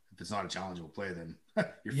enough. it's not a challengeable play, then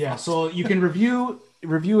you're Yeah, fucked. so you can review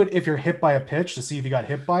it if you're hit by a pitch to see if you got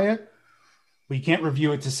hit by it, but you can't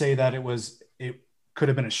review it to say that it could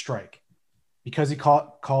have been a strike because he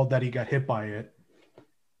called that he got hit by it,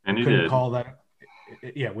 And he couldn't did. call that,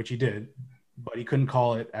 which he did, but he couldn't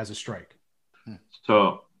call it as a strike.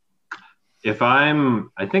 So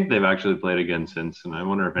I think they've actually played again since, and I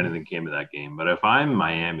wonder if anything came of that game. But if I'm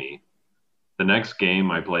Miami, the next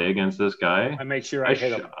game I play against this guy, I make sure I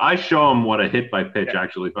hit him. I show him what a hit by pitch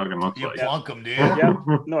actually fucking looks You like. plunk him, dude. Yeah,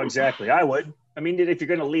 no, exactly. I would. I mean, if you're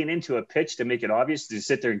going to lean into a pitch to make it obvious to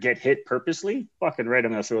sit there and get hit purposely, fucking right,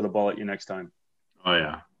 I'm going to throw the ball at you next time. Oh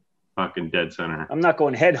yeah, fucking dead center. I'm not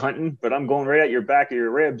going head hunting, but I'm going right at your back of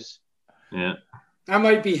your ribs. Yeah. I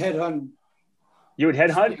might be head hunting. You would head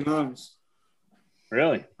To hunt? be honest.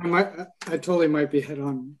 Really? I totally might be head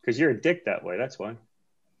hunting. Because you're a dick that way. That's why.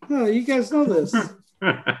 Oh, you guys know this.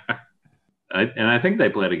 I think they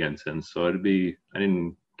played again since, so I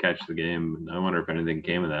didn't catch the game. I wonder if anything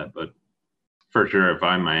came of that, but for sure, if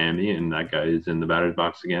I'm Miami and that guy is in the batter's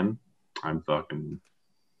box again, I'm fucking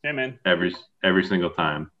Hey, man. every single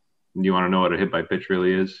time. You want to know what a hit by pitch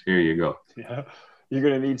really is? Here you go. Yeah. You're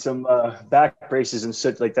going to need some back braces and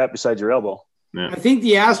sit like that beside your elbow. Yeah, I think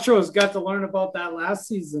the Astros got to learn about that last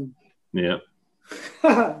season. yeah.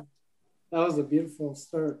 That was a beautiful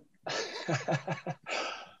start.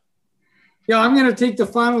 Yeah, I'm going to take the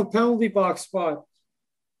final penalty box spot.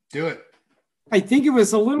 Do it. I think it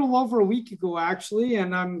was a little over a week ago, actually,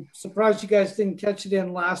 and I'm surprised you guys didn't catch it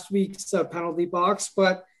in last week's penalty box.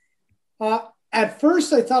 But at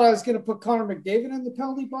first, I thought I was going to put Connor McDavid in the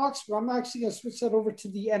penalty box, but I'm actually going to switch that over to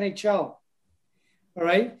the NHL. All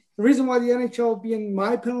right. The reason why the NHL will be in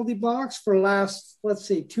my penalty box for the last, let's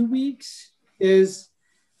say, 2 weeks is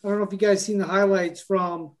I don't know if you guys seen the highlights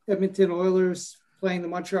from Edmonton Oilers playing the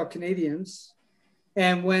Montreal Canadiens.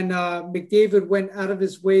 And when McDavid went out of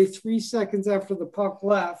his way 3 seconds after the puck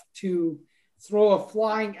left to throw a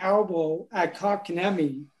flying elbow at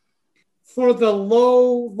Kotkaniemi for the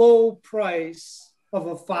low price of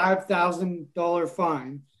a $5,000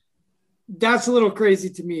 fine, that's a little crazy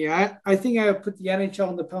to me. I think I would put the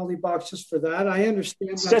NHL in the penalty box just for that. I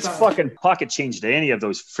understand. It's just fucking pocket change to any of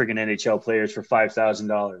those friggin' NHL players for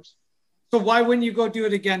 $5,000. So why wouldn't you go do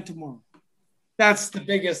it again tomorrow? That's the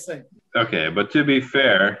biggest thing. Okay, but to be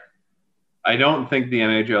fair, I don't think the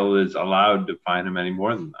NHL is allowed to fine him any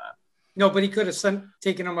more than that. No, but he could have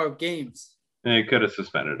taken him out games. They could have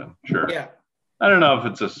suspended him, sure. Yeah. I don't know if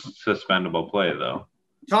it's a suspendable play, though.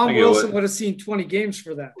 Tom Wilson would have seen 20 games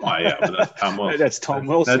for that. Oh, yeah, but that's Tom Wilson. That's Tom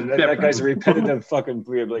Wilson. That guy's a repetitive fucking,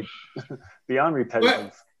 like, beyond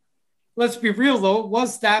repetitive. But let's be real, though. It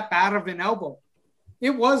was that bad of an elbow.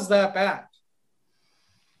 It was that bad.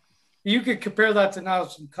 You could compare that to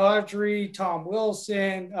Nelson Kadri, Tom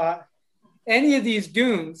Wilson, any of these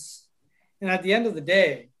goons. And at the end of the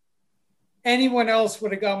day, anyone else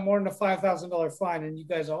would have got more than a $5,000 fine. And you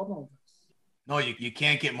guys all know this. No, you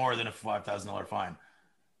can't get more than a $5,000 fine.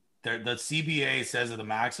 The CBA says that the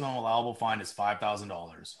maximum allowable fine is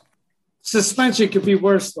 $5,000. Suspension could be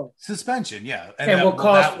worse, though. Suspension, yeah. And that will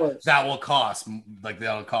cost worse. That will cost,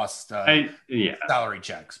 that'll cost salary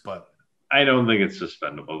checks, but I don't think it's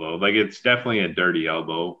suspendable, though. Like, it's definitely a dirty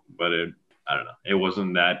elbow, but I don't know. It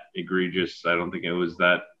wasn't that egregious. I don't think it was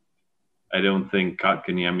that. I don't think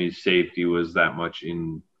Kotkaniemi's safety was that much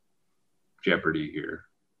in jeopardy here.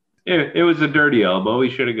 It was a dirty elbow.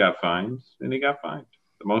 He should have got fined, and he got fined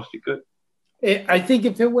the most he could. I think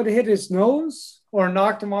if it would have hit his nose or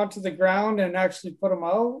knocked him onto the ground and actually put him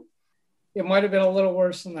out, it might have been a little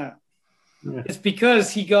worse than that. Yeah. It's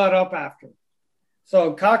because he got up after.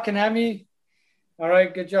 So Kotkaniemi, all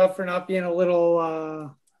right, good job for not being a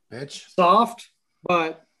little bitch soft,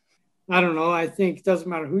 but I don't know. I think it doesn't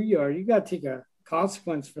matter who you are. You got to take a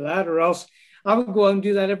consequence for that, or else I would go out and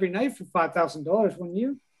do that every night for $5,000, wouldn't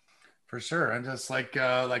you? For sure. And just like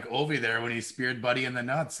Ovi there when he speared Buddy in the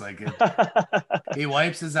nuts, he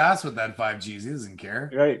wipes his ass with that 5Gs. He doesn't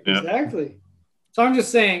care. Right. Yeah. Exactly. So I'm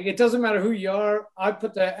just saying, it doesn't matter who you are. I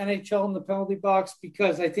put the NHL in the penalty box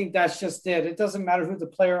because I think that's just it. It doesn't matter who the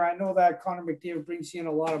player. I know that Connor McDavid brings you in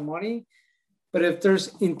a lot of money, but if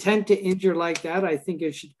there's intent to injure like that, I think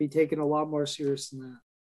it should be taken a lot more serious than that.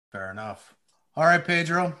 Fair enough. All right,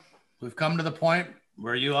 Pedro, we've come to the point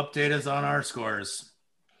where you update us on our scores.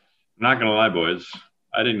 I'm not gonna lie, boys.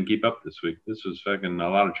 I didn't keep up this week. This was fucking a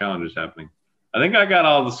lot of challenges happening. I think I got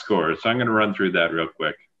all the scores, so I'm gonna run through that real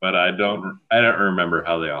quick. But I don't remember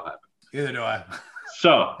how they all happened. Neither do I.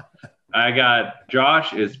 So I got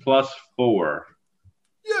Josh is +4.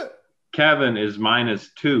 Yeah. Kevin is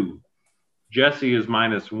 -2. Jesse is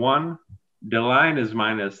 -1. DeLine is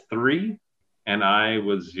 -3, and I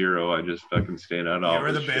was 0. I just fucking stayed out all You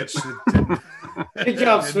were the this shit. bitch. Good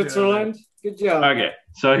job, Switzerland. Good job. Okay,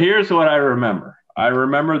 so here's what I remember. I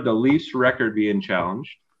remember the Leafs record being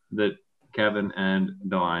challenged, that Kevin and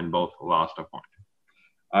DeLine both lost a point.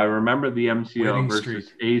 I remember the MCL Winning versus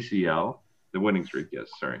streak. ACL, the winning streak, yes,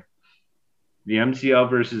 sorry. The MCL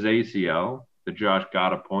versus ACL, the Josh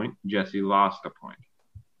got a point, Jesse lost a point.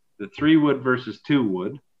 The 3-wood versus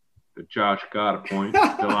 2-wood, the Josh got a point,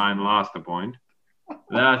 DeLine lost a point.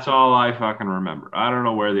 That's all I fucking remember. I don't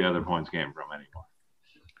know where the other points came from anymore.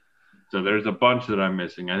 So there's a bunch that I'm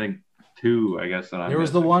missing. I think 2, I guess, that I'm There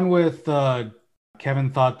was missing. the one with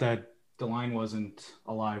Kevin thought that DeLine wasn't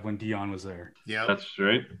alive when Dion was there, Yep. That's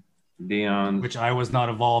right. Dion. which I was not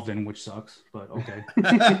involved in, which sucks, but okay.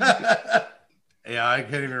 Yeah, I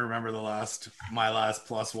can't even remember my last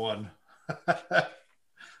 +1.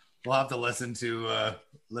 We'll have to listen to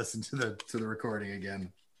the recording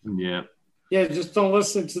again. Yeah. Yeah, just don't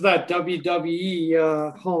listen to that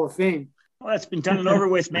WWE Hall of Fame. Well, that's been done and over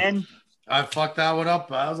with, man. I fucked that one up.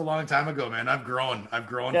 That was a long time ago, man. I've grown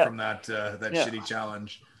Yeah. from that Yeah. shitty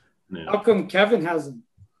challenge. Yeah. How come Kevin hasn't?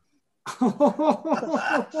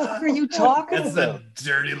 What are you talking It's about? a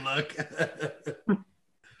dirty look.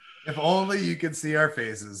 If only you could see our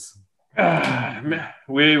faces. We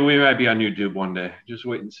might be on YouTube one day. Just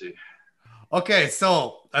wait and see. Okay,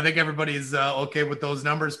 so I think everybody's okay with those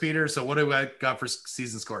numbers, Peter. So what do I got for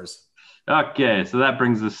season scores? Okay, so that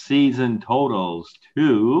brings the season totals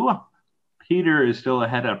to Peter is still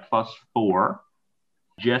ahead at +4.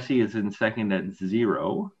 Jesse is in second at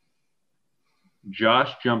 0.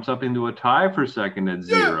 Josh jumps up into a tie for second at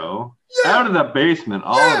 0. Yeah. Out of the basement,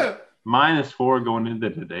 all Yeah. -4 going into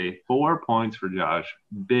today. 4 points for Josh.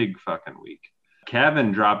 Big fucking week.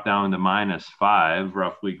 Kevin dropped down to -5.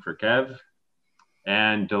 Rough week for Kev.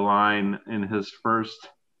 And DeLine in his first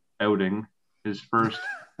outing, his first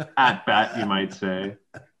at bat, you might say,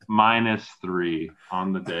 -3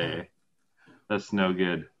 on the day. That's no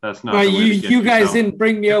good. That's not. Well, the way to get you guys yourself. didn't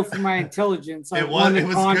bring me out for my intelligence. I won the It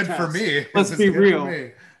was contest. good for me. It Let's was be good for real.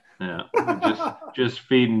 me. Yeah, just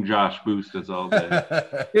feeding Josh boosters all day.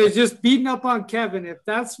 It was just beating up on Kevin. If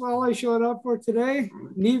that's all I showed up for today,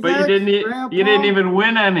 Nevek, But Grandpa, you didn't even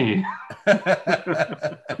win any.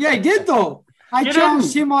 Yeah, I did though. I You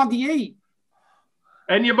challenged didn't. him on the 8.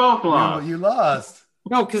 And you both lost. You lost.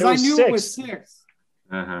 No, because It I was knew it was 6. 6.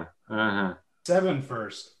 Uh-huh. 7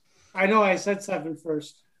 first. I know I said 7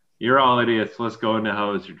 first. You're all idiots. Let's go into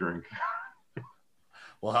how was your drink.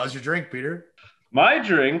 Well, how's your drink, Peter? My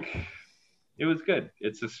drink, it was good.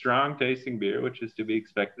 It's a strong tasting beer, which is to be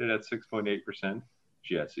expected at 6.8%,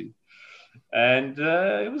 Jesse. And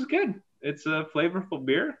it was good. It's a flavorful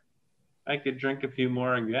beer. I could drink a few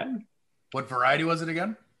more again. What variety was it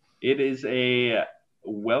again? It is a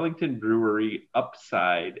Wellington Brewery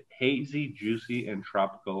Upside Hazy, Juicy, and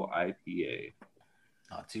Tropical IPA.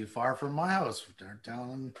 Not too far from my house,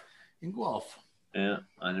 down in Guelph. Yeah,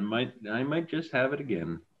 I might just have it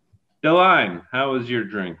again. DeLine, how was your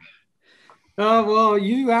drink? Well,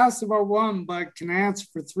 you asked about 1, but can I answer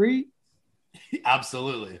for 3?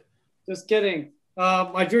 Absolutely. Just kidding.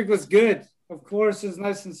 My drink was good. Of course, it was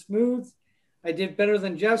nice and smooth. I did better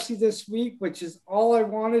than Jesse this week, which is all I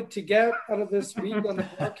wanted to get out of this week on the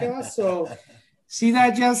podcast. So, see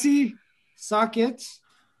that, Jesse? Suck it.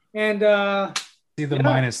 And See the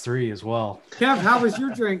Yeah. -3 as well. Kev, how was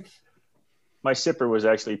your drink? My sipper was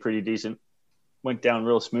actually pretty decent. Went down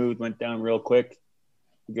real smooth, went down real quick.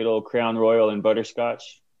 Good old Crown Royal and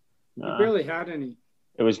butterscotch. I barely had any.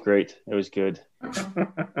 It was great. It was good.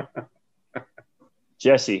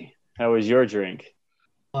 Jesse, how was your drink?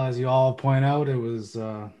 As you all point out, it was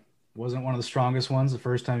wasn't one of the strongest ones the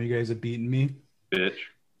first time you guys had beaten me. Bitch.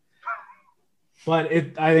 But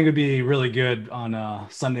I think it'd be really good on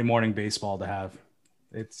Sunday morning baseball to have.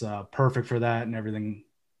 It's perfect for that and everything.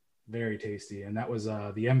 Very tasty. And that was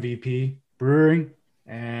the MVP Brewing,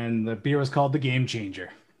 and the beer was called the Game Changer.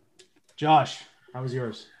 Josh, how was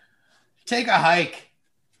yours? Take a hike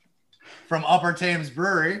from Upper Thames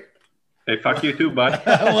Brewery. Hey, fuck you too, bud.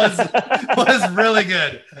 was really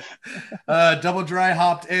good. Double dry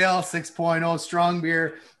hopped ale, 6.0 strong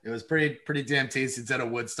beer. It was pretty damn tasty. Instead of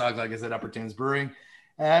Woodstock, like I said, Upper Thames Brewing.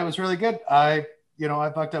 It was really good. I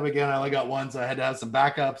fucked up again. I only got one, so I had to have some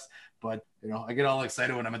backups. But I get all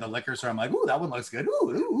excited when I'm at the liquor store. I'm like, ooh, that one looks good.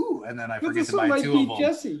 Ooh, and then I forget to buy 2 of them.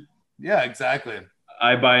 Jesse. Yeah, exactly.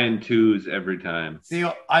 I buy in 2s every time. See,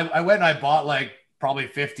 I went and I bought like probably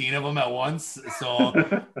 15 of them at once. So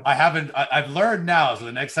I've learned now. So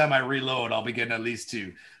the next time I reload, I'll be getting at least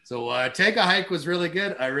 2. So Take a Hike was really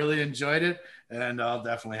good. I really enjoyed it, and I'll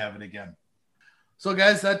definitely have it again. So,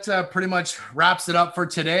 guys, that pretty much wraps it up for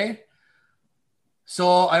today.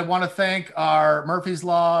 So I want to thank our Murphy's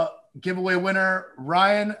Law giveaway winner,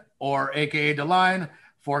 Ryan, or AKA DeLine,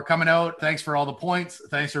 for coming out. Thanks for all the points.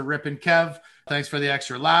 Thanks for ripping Kev. Thanks for the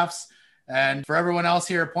extra laughs. And for everyone else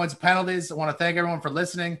here at Points and Penalties, I want to thank everyone for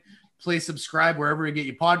listening. Please subscribe wherever you get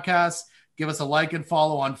your podcasts. Give us a like and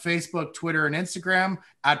follow on Facebook, Twitter, and Instagram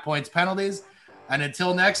at Points Penalties. And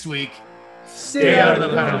until next week, Stay out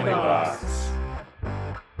of the penalty box.